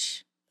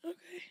each. Okay.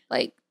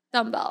 Like,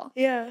 dumbbell.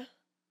 Yeah.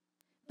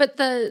 But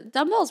the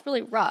dumbbell is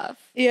really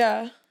rough.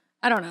 Yeah.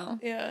 I don't know.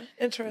 Yeah.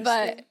 Interesting.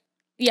 But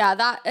yeah,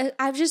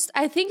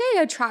 I think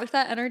I attract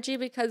that energy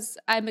because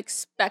I'm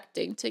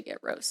expecting to get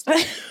roasted.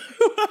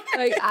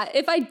 Like,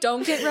 if I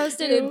don't get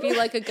roasted, it'd be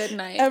like a good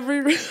night. Every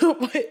room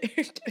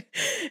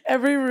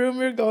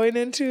you're going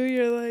into,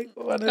 you're like,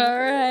 what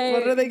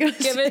are they going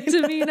to give say it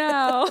to me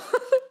now?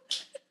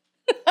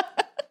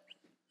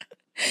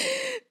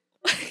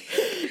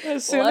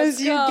 As soon as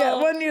you get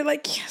one, you're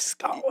like, yes,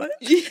 got one.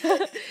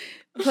 Yeah.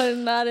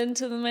 Putting that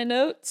into my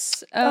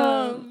notes.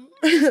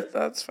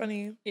 That's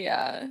funny.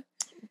 Yeah.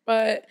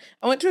 But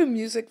I went to a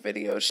music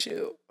video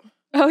shoot.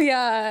 Oh,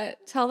 yeah.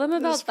 Tell them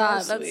about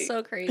that. That's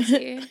so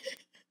crazy.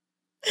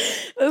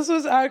 This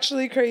was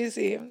actually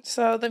crazy.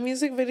 So the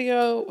music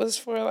video was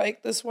for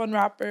like this one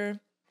rapper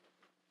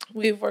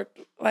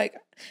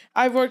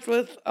I've worked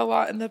with a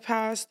lot in the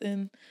past,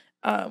 and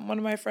one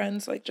of my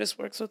friends like just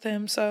works with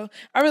him, so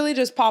I really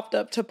just popped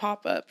up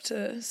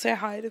to say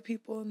hi to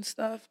people and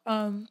stuff.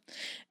 And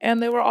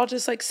they were all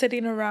just like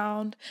sitting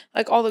around,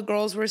 like all the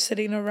girls were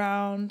sitting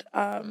around.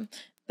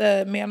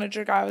 The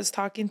manager guy I was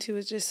talking to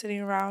was just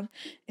sitting around,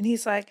 and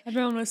he's like,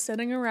 everyone was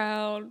sitting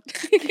around.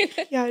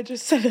 Yeah, I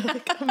just said it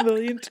like a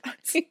million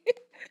times.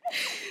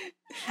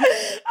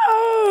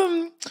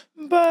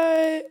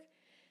 But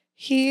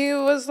he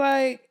was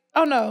like,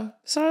 oh no.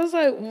 So I was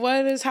like,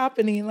 what is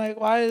happening? Like,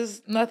 why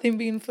is nothing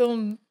being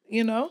filmed,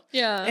 you know?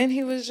 Yeah. And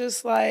he was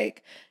just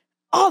like,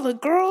 all the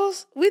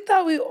girls, we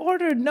thought we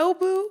ordered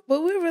Nobu,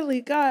 but we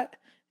really got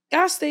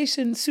gas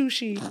station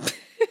sushi.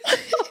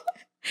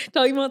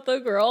 Talking about the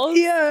girls?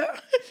 Yeah.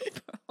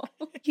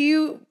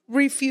 he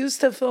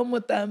refused to film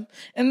with them.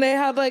 And they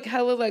had like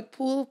hella like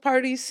pool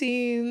party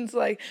scenes.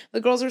 Like the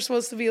girls were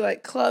supposed to be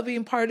like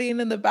clubbing, partying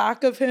in the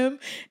back of him.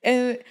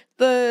 And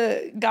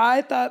the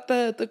guy thought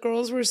that the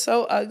girls were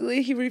so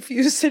ugly, he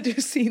refused to do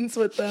scenes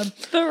with them.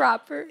 The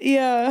rapper.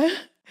 Yeah.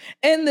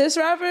 And this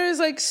rapper is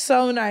like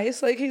so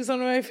nice. Like he's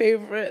one of my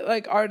favorite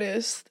like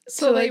artists.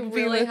 So to, they like,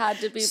 really had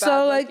to be bad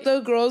so like looking. the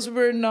girls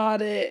were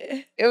not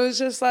it. It was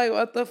just like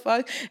what the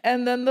fuck.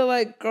 And then the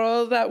like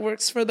girl that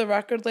works for the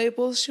record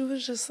label, she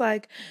was just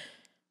like,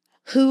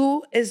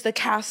 who is the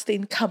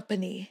casting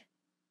company?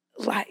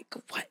 Like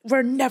what?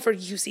 We're never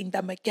using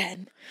them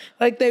again.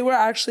 Like they were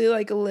actually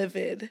like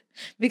livid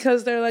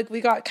because they're like, we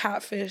got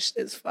catfished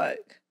as fuck.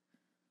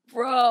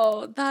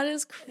 Bro, that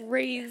is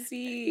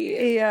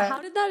crazy. Yeah.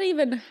 How did that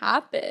even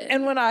happen?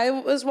 And when I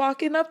was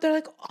walking up, they're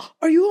like, oh,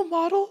 are you a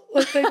model?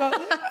 Like they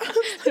got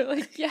They're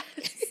like, yes.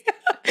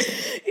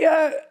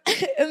 yeah.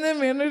 And the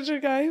manager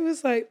guy, he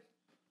was like,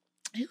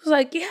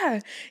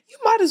 yeah, you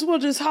might as well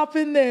just hop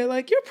in there.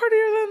 Like, you're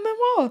prettier than them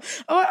all.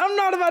 I'm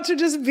not about to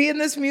just be in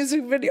this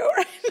music video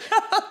right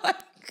now. Like,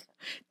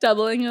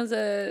 Doubling as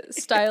a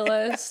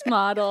stylist,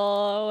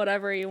 model,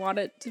 whatever you want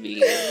it to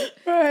be.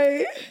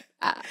 right.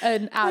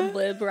 An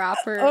ad-lib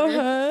rapper.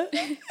 Uh-huh.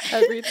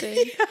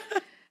 Everything.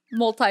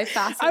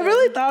 Multifaceted. I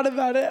really thought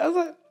about it. I was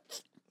like,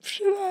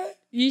 should I?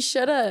 You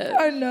should have.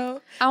 I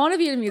know. I want to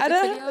be in a music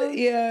video.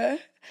 Yeah.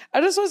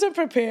 I just wasn't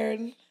prepared.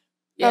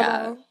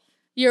 Yeah.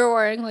 You're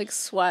wearing like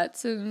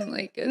sweats and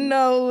like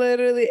No,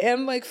 literally,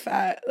 and like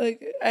fat.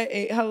 Like I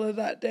ate hella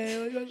that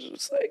day. Like I was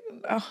just like,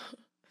 no.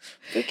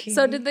 Bikini.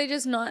 So did they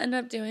just not end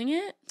up doing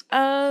it?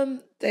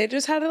 They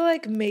just had to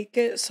like make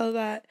it so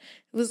that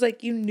it was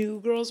like you knew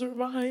girls were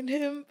behind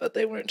him, but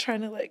they weren't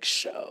trying to like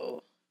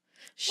show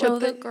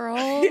the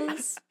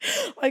girls.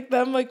 Yeah. Like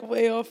them like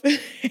way off in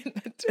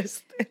the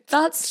distance.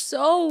 That's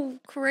so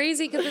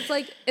crazy because it's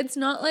like it's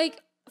not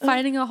like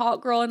finding a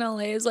hot girl in LA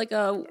is like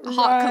a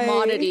hot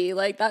commodity.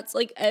 Like that's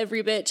like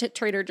every bitch at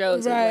Trader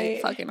Joe's is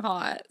like fucking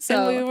hot.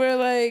 So and we were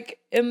like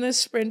in the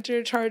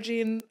Sprinter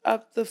charging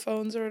up the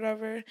phones or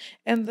whatever,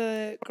 and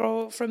the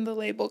girl from the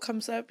label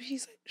comes up.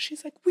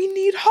 She's like, we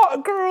need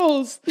hot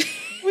girls.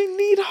 We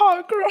need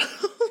hot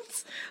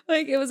girls.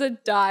 Like it was a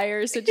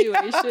dire situation.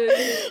 Yeah.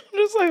 I'm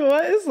just like,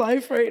 what is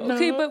life right now?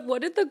 Okay, but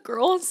what did the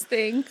girls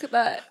think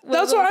that?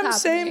 That's what I'm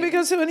saying,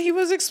 because when he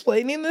was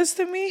explaining this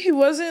to me, he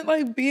wasn't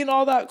like being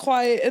all that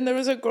quiet, and there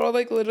was a girl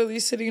like literally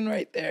sitting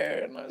right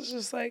there, and I was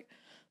just like,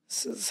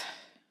 this is.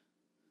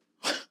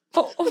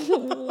 What?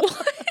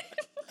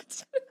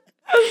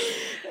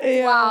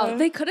 Yeah. Wow,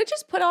 they could have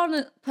just put out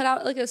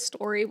like a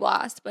story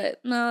blast, but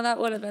no, that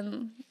would have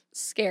been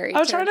scary. I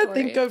was trying to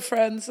think of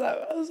friends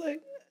that I was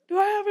like, do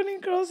I have any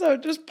girls that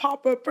would just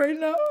pop up right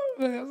now?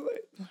 And I was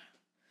like,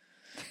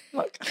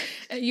 look.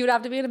 You would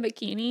have to be in a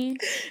bikini.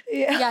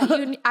 Yeah.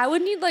 Yeah, I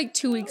would need like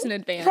 2 weeks in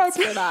advance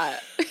for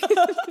that.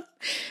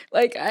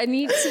 Like I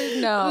need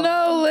to know.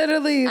 No,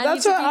 literally.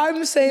 That's what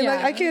I'm saying. Yeah.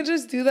 Like I can't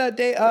just do that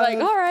day of. Like,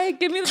 all right,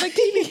 give me the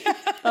bikini.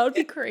 That would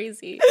be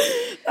crazy.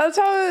 That's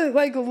how it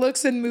like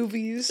looks in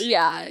movies.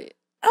 Yeah.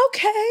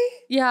 Okay.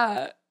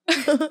 Yeah.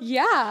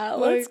 Yeah,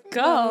 let's Like,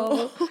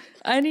 go. no.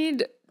 I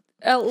need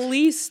at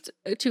least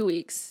 2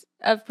 weeks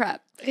of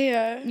prep.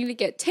 Yeah. I need to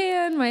get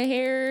tan, my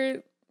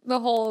hair, the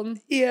whole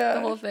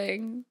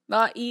thing.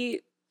 Not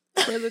eat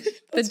for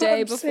the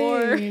day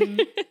before.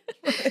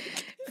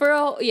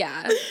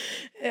 Yeah.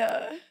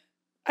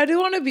 I do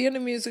want to be in a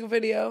music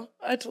video.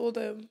 I told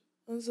him,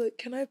 I was like,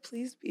 can I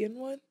please be in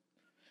one?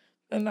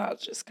 And now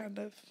it's just kind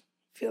of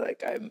feel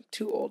like I'm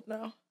too old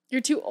now.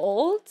 You're too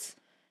old?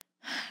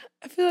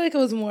 I feel like it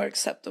was more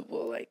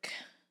acceptable, like.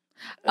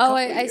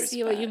 I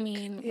see what you back.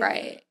 mean. Yeah.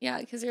 Right. Yeah,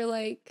 because you're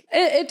like.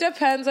 It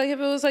depends. Like if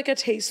it was like a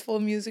tasteful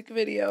music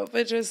video,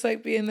 but just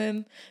like being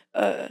in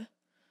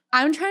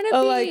I'm trying to be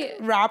like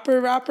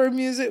rapper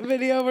music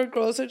video where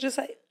girls are just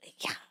like,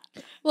 yeah.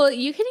 Well,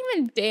 you can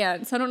even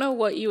dance. I don't know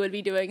what you would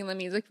be doing in the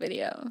music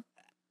video.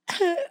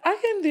 I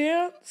can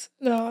dance.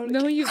 No,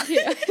 No, you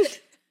can't.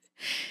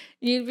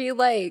 You'd be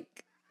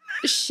like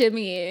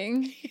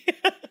shimmying.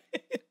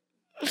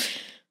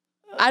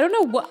 I don't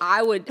know what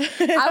I would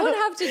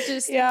have to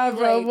just yeah,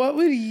 bro. like, what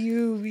would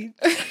you be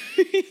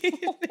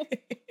doing?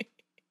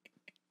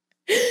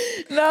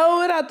 No, it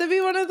would have to be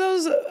one of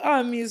those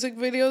music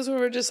videos where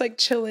we're just like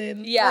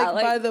chilling,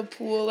 like by the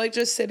pool, like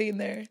just sitting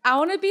there. I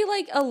want to be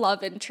like a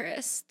love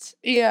interest.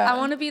 Yeah, I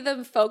want to be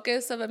the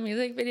focus of a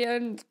music video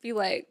and be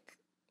like,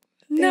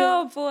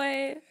 no,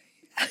 boy,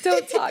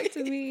 don't talk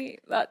to me.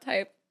 That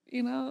type,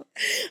 you know?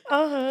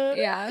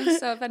 Yeah.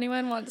 So if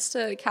anyone wants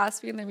to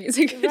cast me in their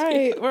music video,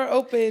 right, we're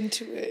open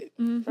to it.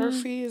 Mm-hmm. Our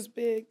fee is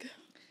big.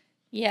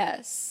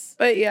 Yes.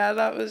 But yeah,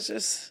 that was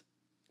just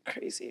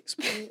crazy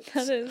experience.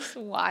 That is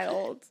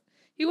wild.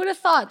 You would have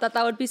thought that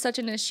would be such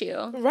an issue.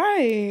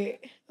 Right.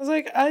 I was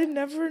like, I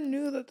never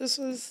knew that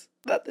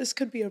this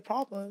could be a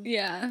problem.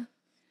 Yeah.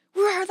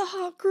 Where are the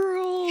hot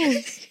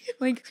girls?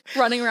 Like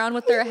running around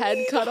with their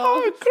head cut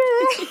off. Hot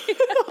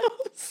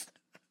girls.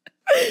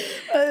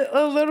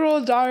 a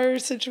literal dire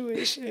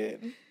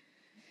situation.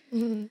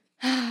 Mm-hmm.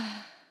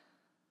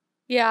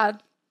 Yeah.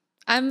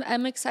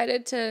 I'm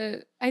excited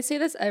to, I say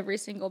this every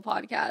single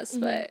podcast,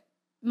 but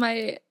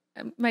my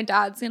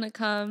dad's gonna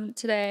come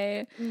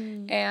today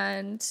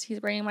and he's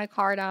bringing my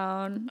car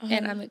down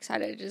and I'm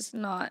excited to just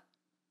not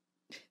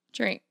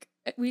drink.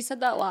 We said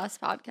that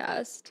last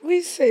podcast.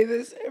 We say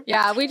this every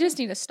time. We just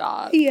need to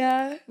stop.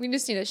 Yeah. We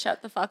just need to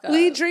shut the fuck up.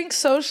 We drink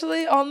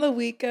socially on the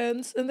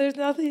weekends and there's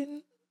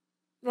nothing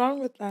wrong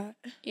with that.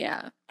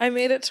 Yeah. I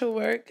made it to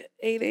work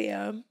 8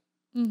 a.m.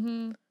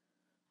 Mm-hmm.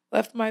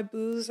 Left my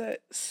booze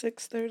at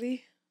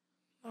 6:30.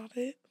 Not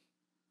it.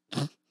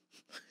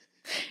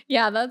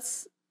 Yeah,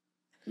 it's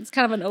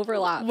kind of an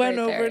overlap. Went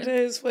right over there. to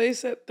his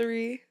place at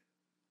 3.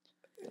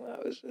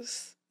 That was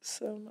just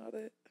so not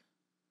it.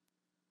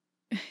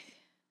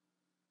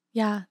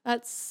 Yeah,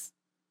 that's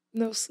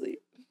No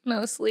sleep.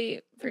 no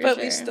sleep for But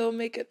sure. we still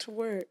make it to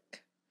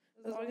work.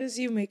 As long as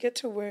you make it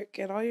to work,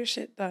 get all your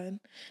shit done,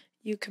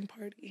 you can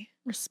party.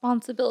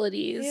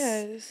 Responsibilities.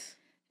 Yes.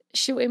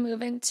 Should we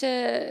move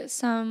into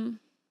some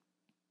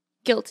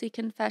guilty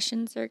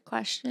confessions or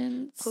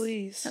questions?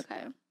 Please.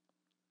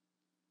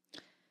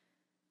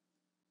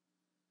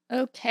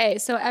 Okay,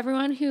 so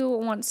everyone who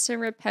wants to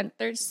repent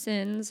their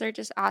sins or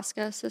just ask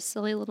us a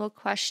silly little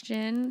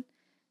question,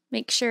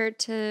 make sure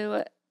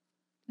to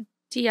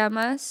DM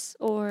us,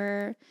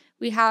 or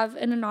we have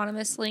an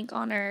anonymous link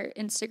on our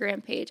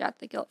Instagram page at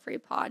the Guilt Free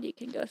Pod. You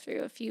can go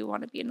through if you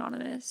want to be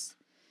anonymous.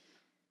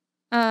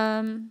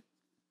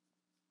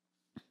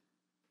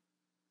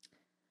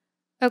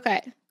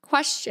 Okay,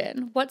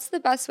 question. What's the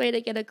best way to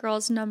get a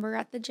girl's number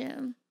at the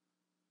gym?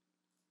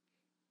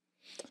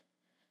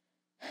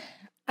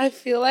 I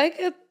feel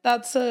like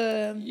that's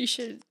a... You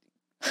should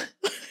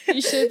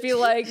be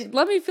like,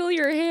 let me feel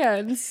your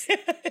hands.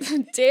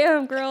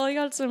 Damn, girl, you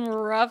got some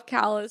rough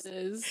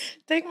calluses.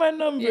 Take my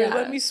number. Yeah.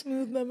 Let me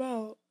smooth them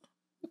out.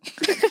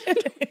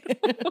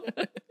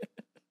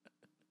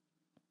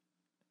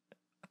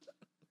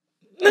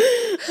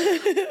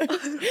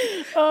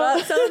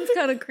 That sounds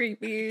kind of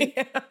creepy.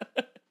 Yeah.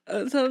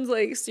 That sounds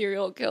like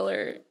serial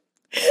killer.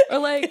 Or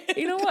like,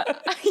 you know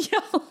what?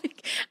 Yeah,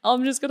 like,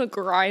 I'm just gonna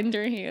grind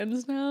your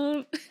hands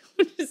now.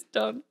 Just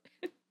don't.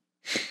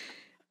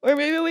 Or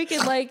maybe we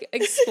could like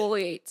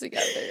exfoliate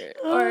together.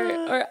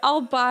 Or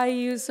I'll buy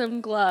you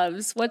some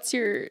gloves. What's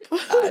your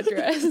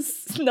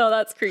address? No,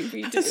 that's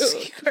creepy too.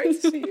 That's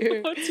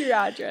crazier. What's your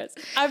address?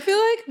 I feel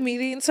like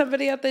meeting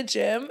somebody at the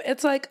gym,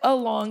 it's like a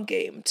long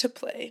game to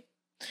play.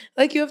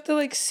 Like you have to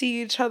like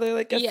see each other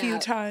like a few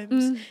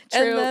times.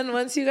 True. And then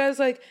once you guys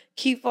like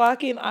keep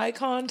locking eye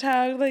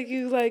contact, like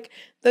you like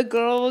the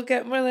girl will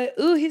get more like,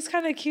 ooh, he's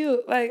kind of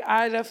cute. Like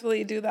I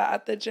definitely do that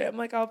at the gym.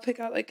 Like I'll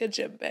pick out like a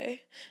gym bae.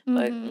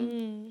 Like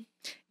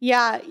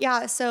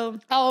Yeah. So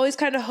I'll always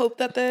kind of hope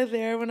that they're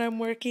there when I'm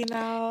working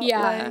out.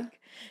 Yeah. Like,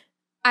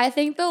 I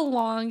think the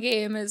long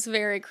game is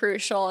very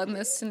crucial in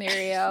this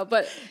scenario.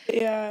 But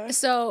yeah.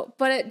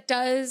 but it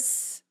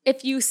does,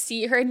 if you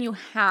see her and you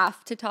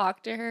have to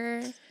talk to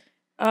her,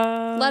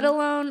 let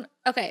alone,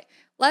 okay,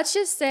 let's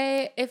just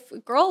say if a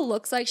girl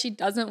looks like she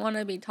doesn't want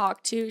to be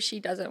talked to, she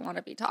doesn't want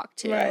to be talked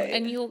to. Right.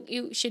 And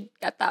you should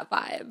get that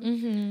vibe.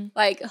 Mm-hmm.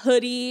 Like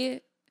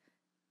hoodie,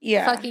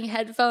 fucking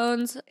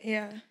headphones,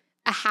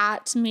 a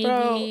hat maybe.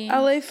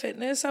 Bro, LA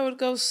Fitness, I would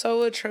go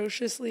so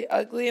atrociously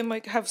ugly and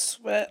like have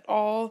sweat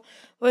all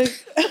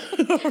like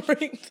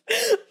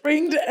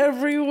ringed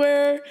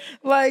everywhere,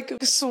 like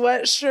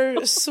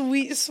sweatshirt,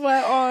 sweet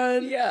sweat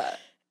on. Yeah.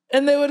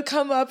 And they would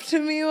come up to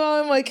me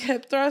while I'm like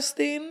hip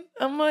thrusting.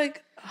 I'm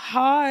like,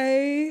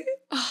 hi.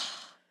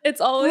 It's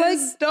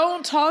always like,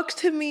 don't talk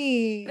to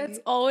me. It's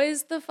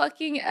always the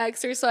fucking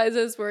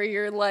exercises where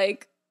you're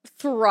like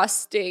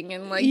thrusting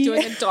and like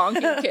doing a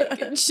donkey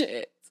kick and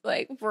shit. It's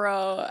like,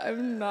 bro,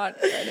 I'm not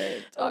trying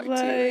to talk to you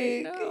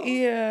right now.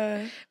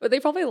 Yeah. But they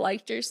probably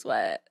liked your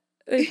sweat.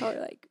 They probably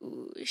like,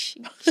 ooh,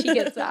 she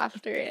gets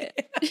after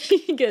it.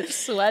 She gets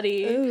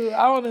sweaty. Ooh,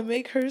 I want to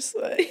make her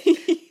sweat.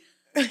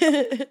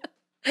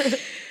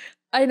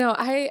 I know.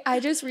 I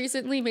just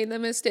recently made the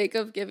mistake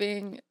of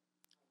giving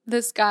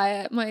this guy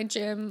at my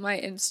gym my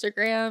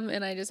Instagram,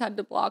 and I just had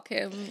to block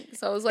him.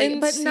 So I was like,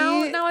 but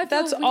now I feel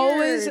that's weird.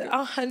 Always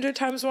 100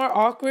 times more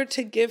awkward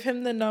to give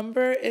him the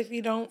number if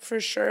you don't for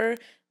sure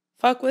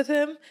fuck with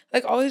him.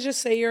 Like always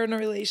just say you're in a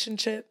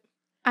relationship.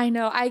 I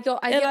know.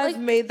 I've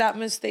made that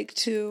mistake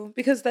too,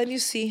 because then you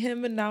see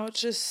him and now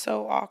it's just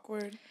so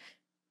awkward.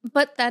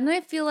 But then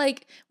I feel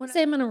like when I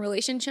say I'm in a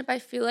relationship, I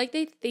feel like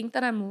they think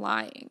that I'm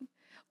lying.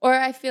 Or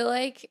I feel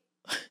like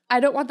I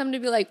don't want them to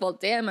be like, well,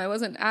 damn, I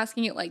wasn't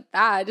asking it like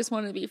that. I just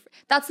wanted to be.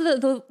 That's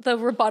the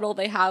rebuttal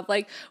they have.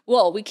 Like,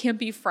 well, we can't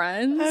be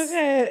friends.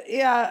 Okay,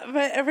 yeah,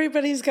 but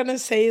everybody's gonna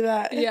say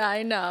that. Yeah,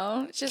 I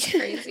know. It's just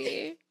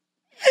crazy.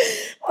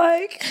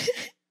 Like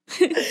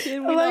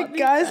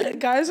guys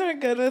friends? aren't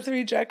good with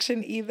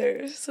rejection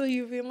either. So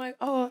you being like,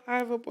 oh, I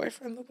have a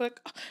boyfriend. They'll be like,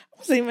 oh, I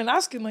wasn't even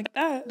asking like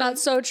that.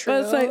 That's so true.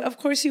 But it's like, of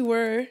course you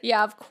were.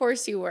 Yeah, of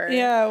course you were.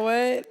 Yeah,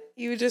 what?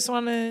 You just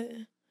want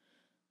to...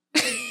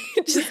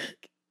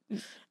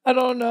 I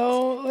don't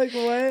know. Like,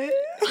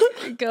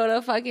 what? Go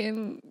to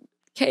fucking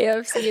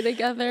KFC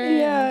together,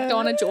 Yeah. and go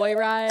on a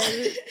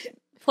joyride,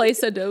 play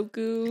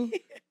Sudoku.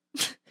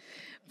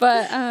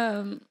 But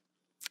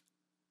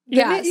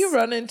Didn't you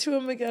run into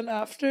him again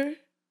after?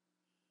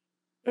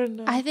 Or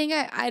no? I think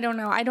I don't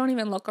know. I don't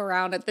even look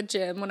around at the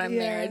gym when I'm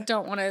there. I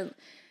don't want to.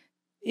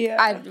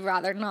 Yeah. I'd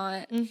rather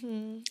not.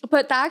 Mm-hmm.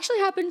 But that actually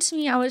happened to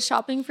me. I was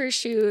shopping for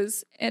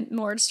shoes at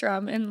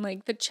Nordstrom, and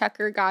like the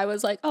checker guy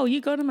was like, "Oh,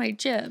 you go to my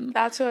gym."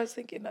 That's what I was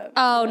thinking of.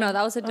 Oh no,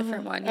 that was a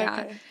different one.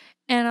 Yeah. Okay.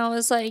 And I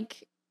was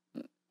like,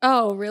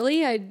 "Oh,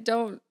 really? I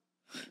don't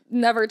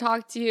never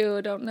talk to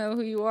you. Don't know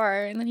who you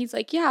are." And then he's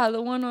like, "Yeah,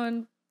 the one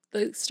on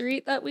the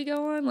street that we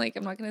go on." Like,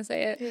 I'm not gonna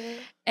say it. Yeah.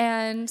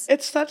 And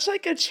It's such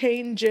like a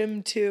chain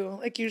gym too.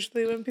 Like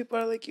usually when people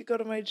are like, "You go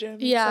to my gym,"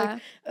 yeah,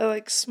 it's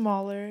like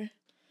smaller.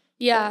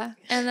 yeah.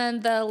 And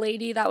then the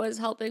lady that was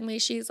helping me,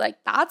 she's like,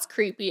 "That's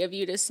creepy of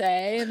you to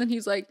say." And then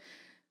he's like,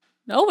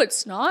 "No,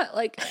 it's not."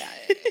 Like,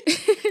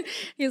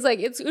 he's like,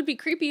 it would be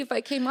creepy if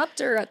I came up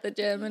to her at the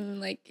gym,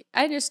 and like,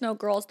 I just know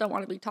girls don't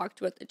want to be talked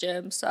to at the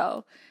gym.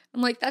 So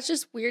I'm like, that's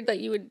just weird that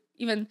you would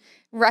even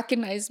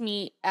recognize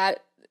me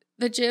at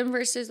the gym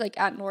versus like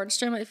at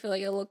Nordstrom. I feel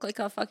like I look like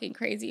a fucking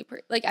crazy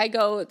like I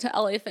go to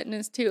LA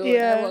Fitness too,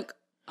 and I look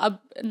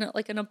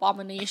like an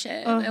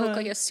abomination. I look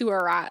like a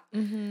sewer rat.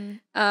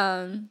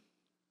 Mm-hmm.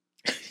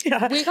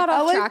 Yeah. We got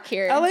off track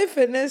here. LA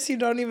Fitness, you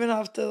don't even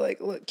have to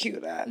like look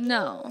cute at.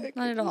 No, like,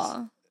 not at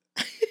all.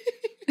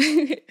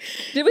 Did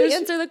we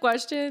answer the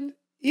question?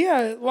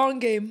 Yeah, long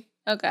game.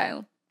 Okay.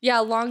 Yeah,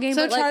 long game.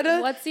 So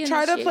but what's the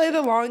try to play initiation?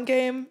 the long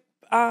game.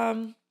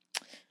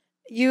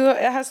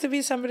 It has to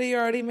be somebody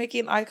you're already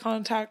making eye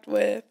contact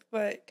with,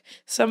 like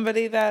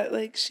somebody that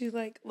like she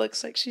like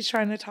looks like she's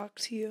trying to talk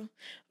to you,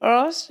 or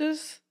else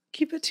just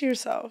keep it to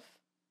yourself,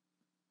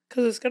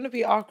 because it's gonna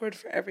be awkward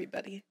for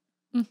everybody.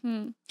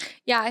 Mm-hmm.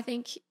 Yeah, I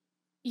think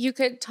you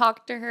could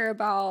talk to her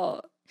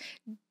about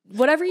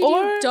whatever you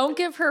do. Don't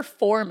give her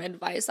form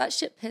advice. That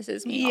shit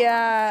pisses me off.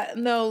 Yeah,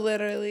 no,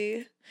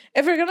 literally.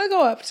 If you're gonna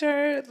go up to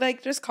her,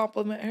 like just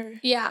compliment her.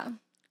 Yeah.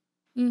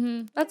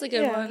 Mm-hmm. That's a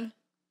good one.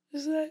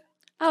 Is that?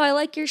 Oh, I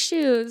like your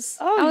shoes.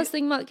 Oh, I was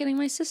thinking about getting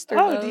my sister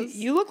those.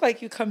 You look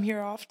like you come here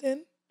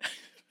often.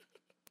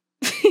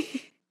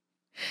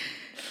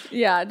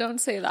 Yeah, don't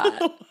say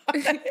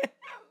that.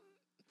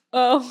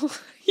 Oh,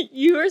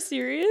 you are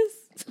serious?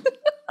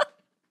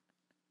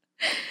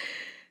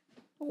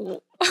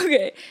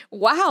 Okay.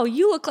 Wow,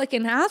 you look like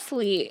an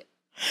athlete.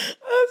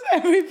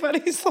 That's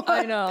everybody's line.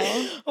 I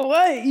know.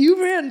 What?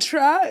 You ran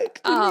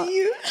track? Didn't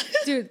you?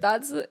 Dude,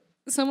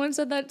 someone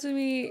said that to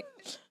me.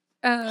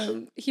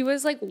 He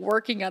was like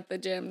working at the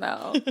gym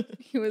though.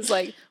 He was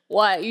like,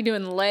 "What? You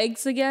doing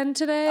legs again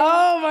today?"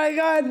 Oh my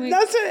god, like,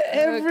 that's what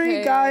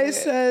every guy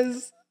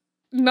says.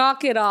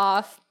 Knock it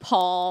off,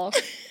 Paul.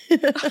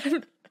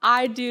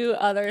 I do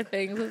other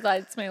things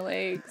besides my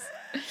legs.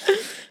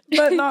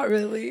 But not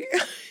really.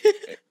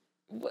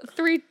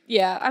 3,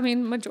 yeah, I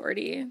mean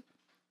majority.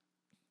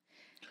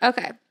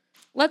 Okay,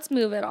 let's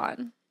move it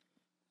on.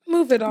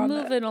 Move it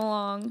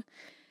along.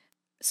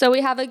 So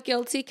we have a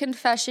guilty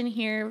confession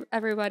here,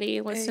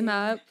 everybody. Listen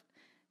up.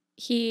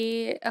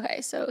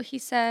 So he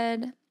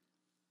said,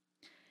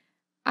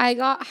 "I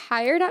got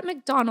hired at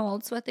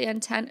McDonald's with the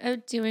intent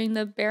of doing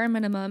the bare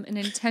minimum and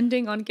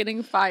intending on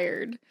getting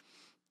fired.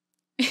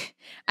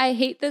 I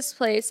hate this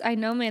place. I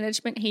know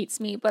management hates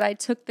me, but I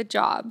took the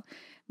job.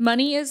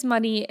 Money is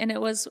money, and it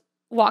was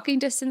walking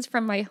distance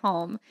from my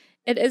home.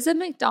 It is a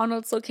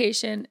McDonald's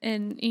location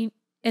in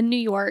New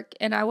York,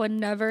 and I would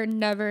never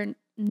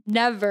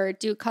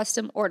do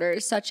custom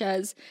orders such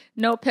as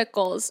no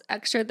pickles,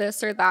 extra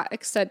this or that,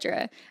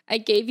 etc. I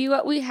gave you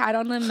what we had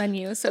on the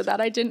menu so that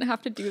I didn't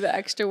have to do the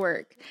extra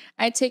work.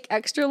 I take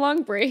extra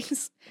long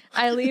breaks.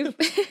 I leave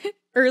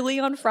early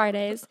on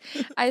Fridays.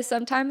 I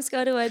sometimes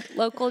go to a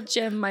local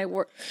gym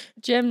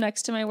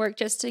next to my work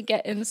just to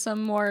get in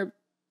some more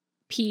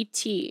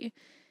PT.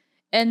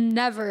 And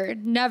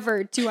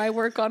never do I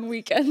work on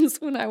weekends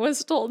when I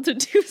was told to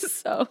do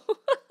so."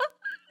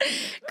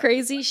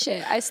 Crazy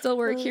shit. I still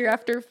work here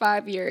after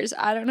 5 years.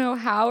 I don't know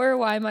how or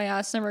why my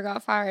ass never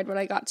got fired, but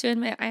I got to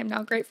admit I am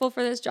now grateful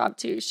for this job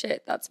too.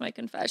 Shit, that's my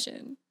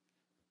confession.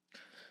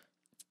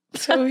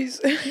 So he's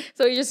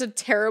just a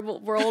terrible,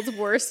 world's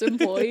worst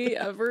employee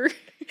ever.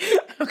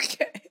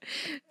 Okay.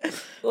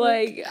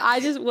 Like,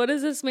 what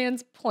is this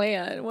man's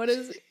plan? What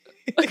is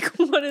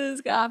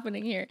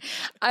happening here?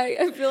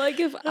 I feel like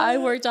if I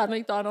worked at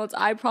McDonald's,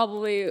 I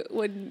probably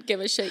wouldn't give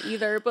a shit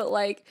either. But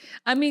like,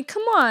 I mean,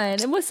 come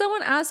on. And when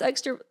someone asks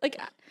extra,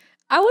 like,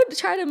 I would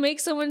try to make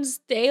someone's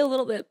day a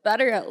little bit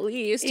better at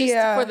least, just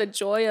for the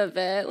joy of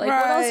it. Like,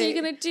 what else are you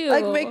gonna do?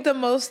 Like, make the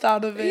most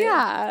out of it.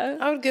 Yeah.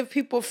 I would give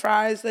people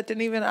fries that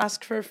didn't even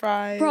ask for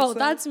fries. Bro, like,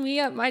 that's me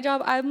at my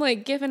job. I'm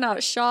like giving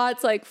out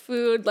shots, like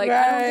food. Like,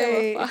 I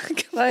don't give a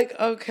fuck. Like,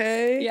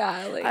 okay.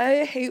 Yeah. Like,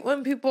 I hate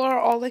when people are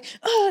all like,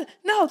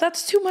 no,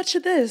 that's too much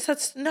of this.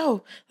 That's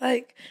no.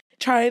 Like,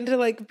 trying to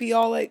like be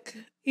all like,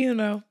 you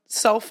know,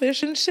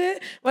 selfish and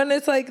shit, when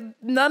it's like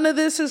none of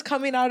this is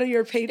coming out of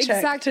your paycheck.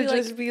 Exactly. To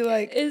just be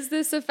like, is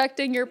this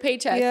affecting your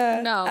paycheck?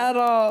 Yeah, no, at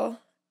all.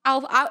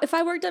 if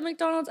I worked at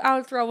McDonald's, I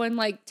would throw in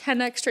like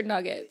 10 extra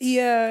nuggets.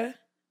 Yeah.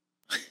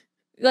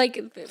 Like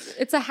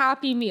it's a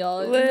happy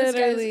meal.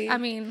 Literally. I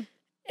mean,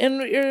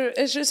 and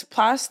it's just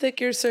plastic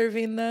you're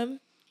serving them.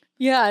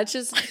 Yeah, it's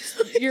just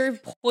you're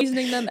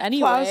poisoning them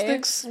anyway.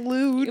 Plastic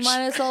slooch. You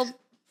might as well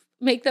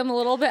make them a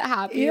little bit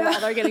happy while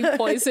they're getting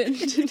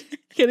poisoned,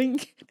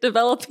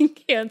 developing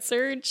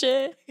cancer and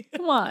shit.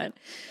 Come on.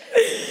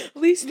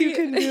 Least you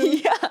can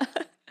do. Yeah.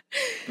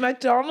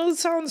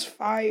 McDonald's sounds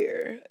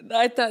fire.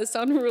 That does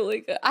sound really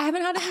good. I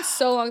haven't had it in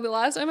so long. The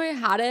last time I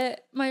had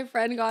it, my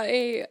friend got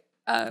a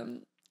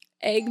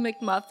egg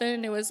McMuffin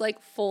and it was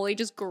like fully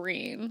just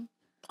green.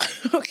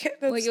 Okay.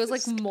 That's like it was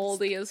like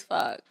moldy as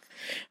fuck.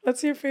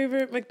 What's your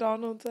favorite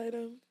McDonald's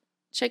item?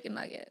 Chicken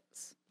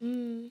nuggets.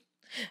 I'm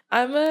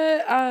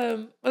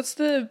a what's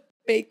the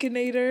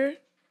Baconator?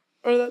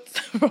 Or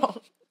that's wrong.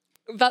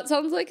 That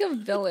sounds like a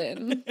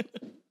villain.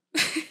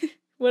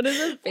 What is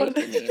a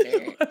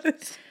Baconator?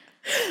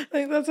 I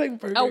think that's like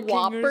Burger a King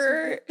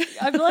Whopper.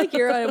 I feel like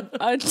you're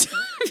I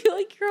feel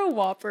like you're a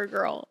Whopper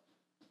girl.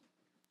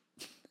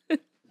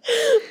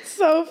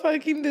 So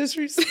fucking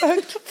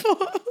disrespectful.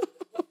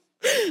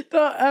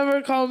 Don't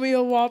ever call me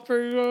a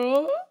Whopper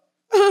girl.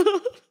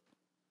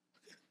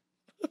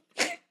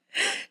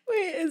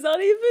 Wait, is that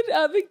even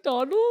at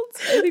McDonald's?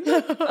 I think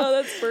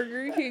that's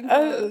Burger King.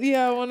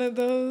 Yeah, one of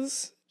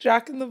those.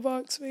 Jack in the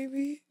Box,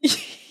 maybe.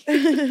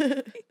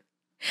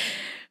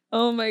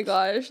 Oh my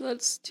gosh,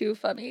 that's too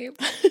funny.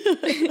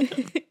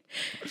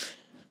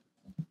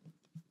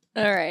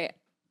 All right.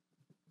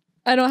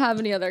 I don't have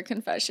any other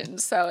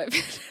confessions, so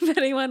if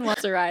anyone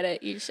wants to write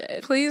it, you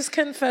should. Please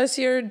confess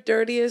your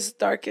dirtiest,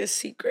 darkest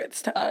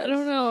secrets to us. I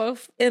don't know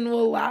if... And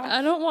we'll laugh.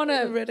 I don't want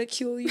to...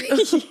 ridicule you.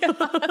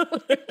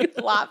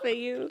 Laugh at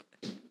you.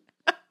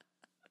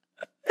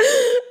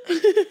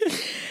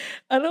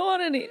 I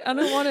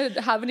don't want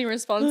to have any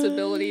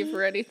responsibility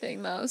for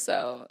anything, though,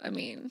 so, I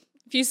mean...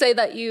 If you say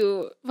that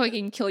you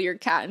fucking kill your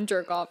cat and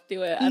jerk off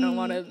to it, I don't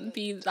want to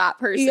be that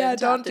person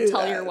to have to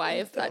tell your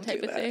wife that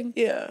type of thing.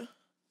 Yeah.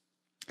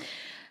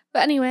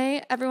 But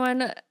anyway,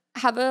 everyone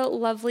have a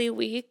lovely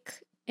week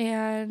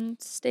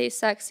and stay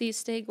sexy,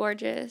 stay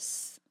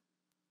gorgeous.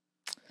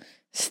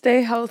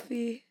 Stay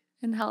healthy.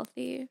 And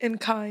healthy. And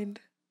kind.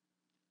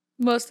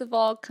 Most of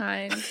all,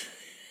 kind.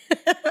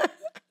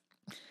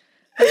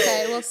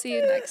 Okay, we'll see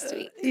you next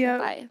week. Yeah.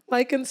 Bye.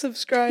 Like and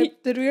subscribe.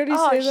 Did we already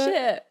say that? Oh,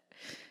 shit.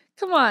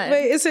 Come on.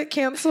 Wait, is it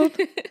canceled?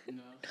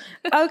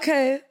 No.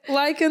 Okay.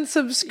 Like and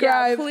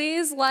subscribe. Yeah,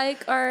 please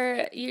like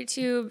our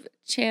YouTube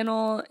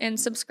channel and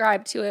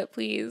subscribe to it,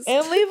 please.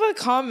 And leave a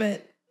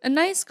comment. A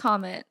nice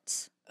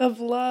comment. Of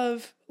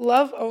love.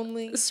 Love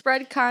only.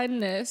 Spread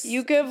kindness.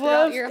 You give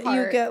love, your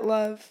heart. you get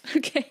love.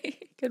 Okay.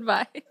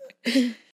 Goodbye.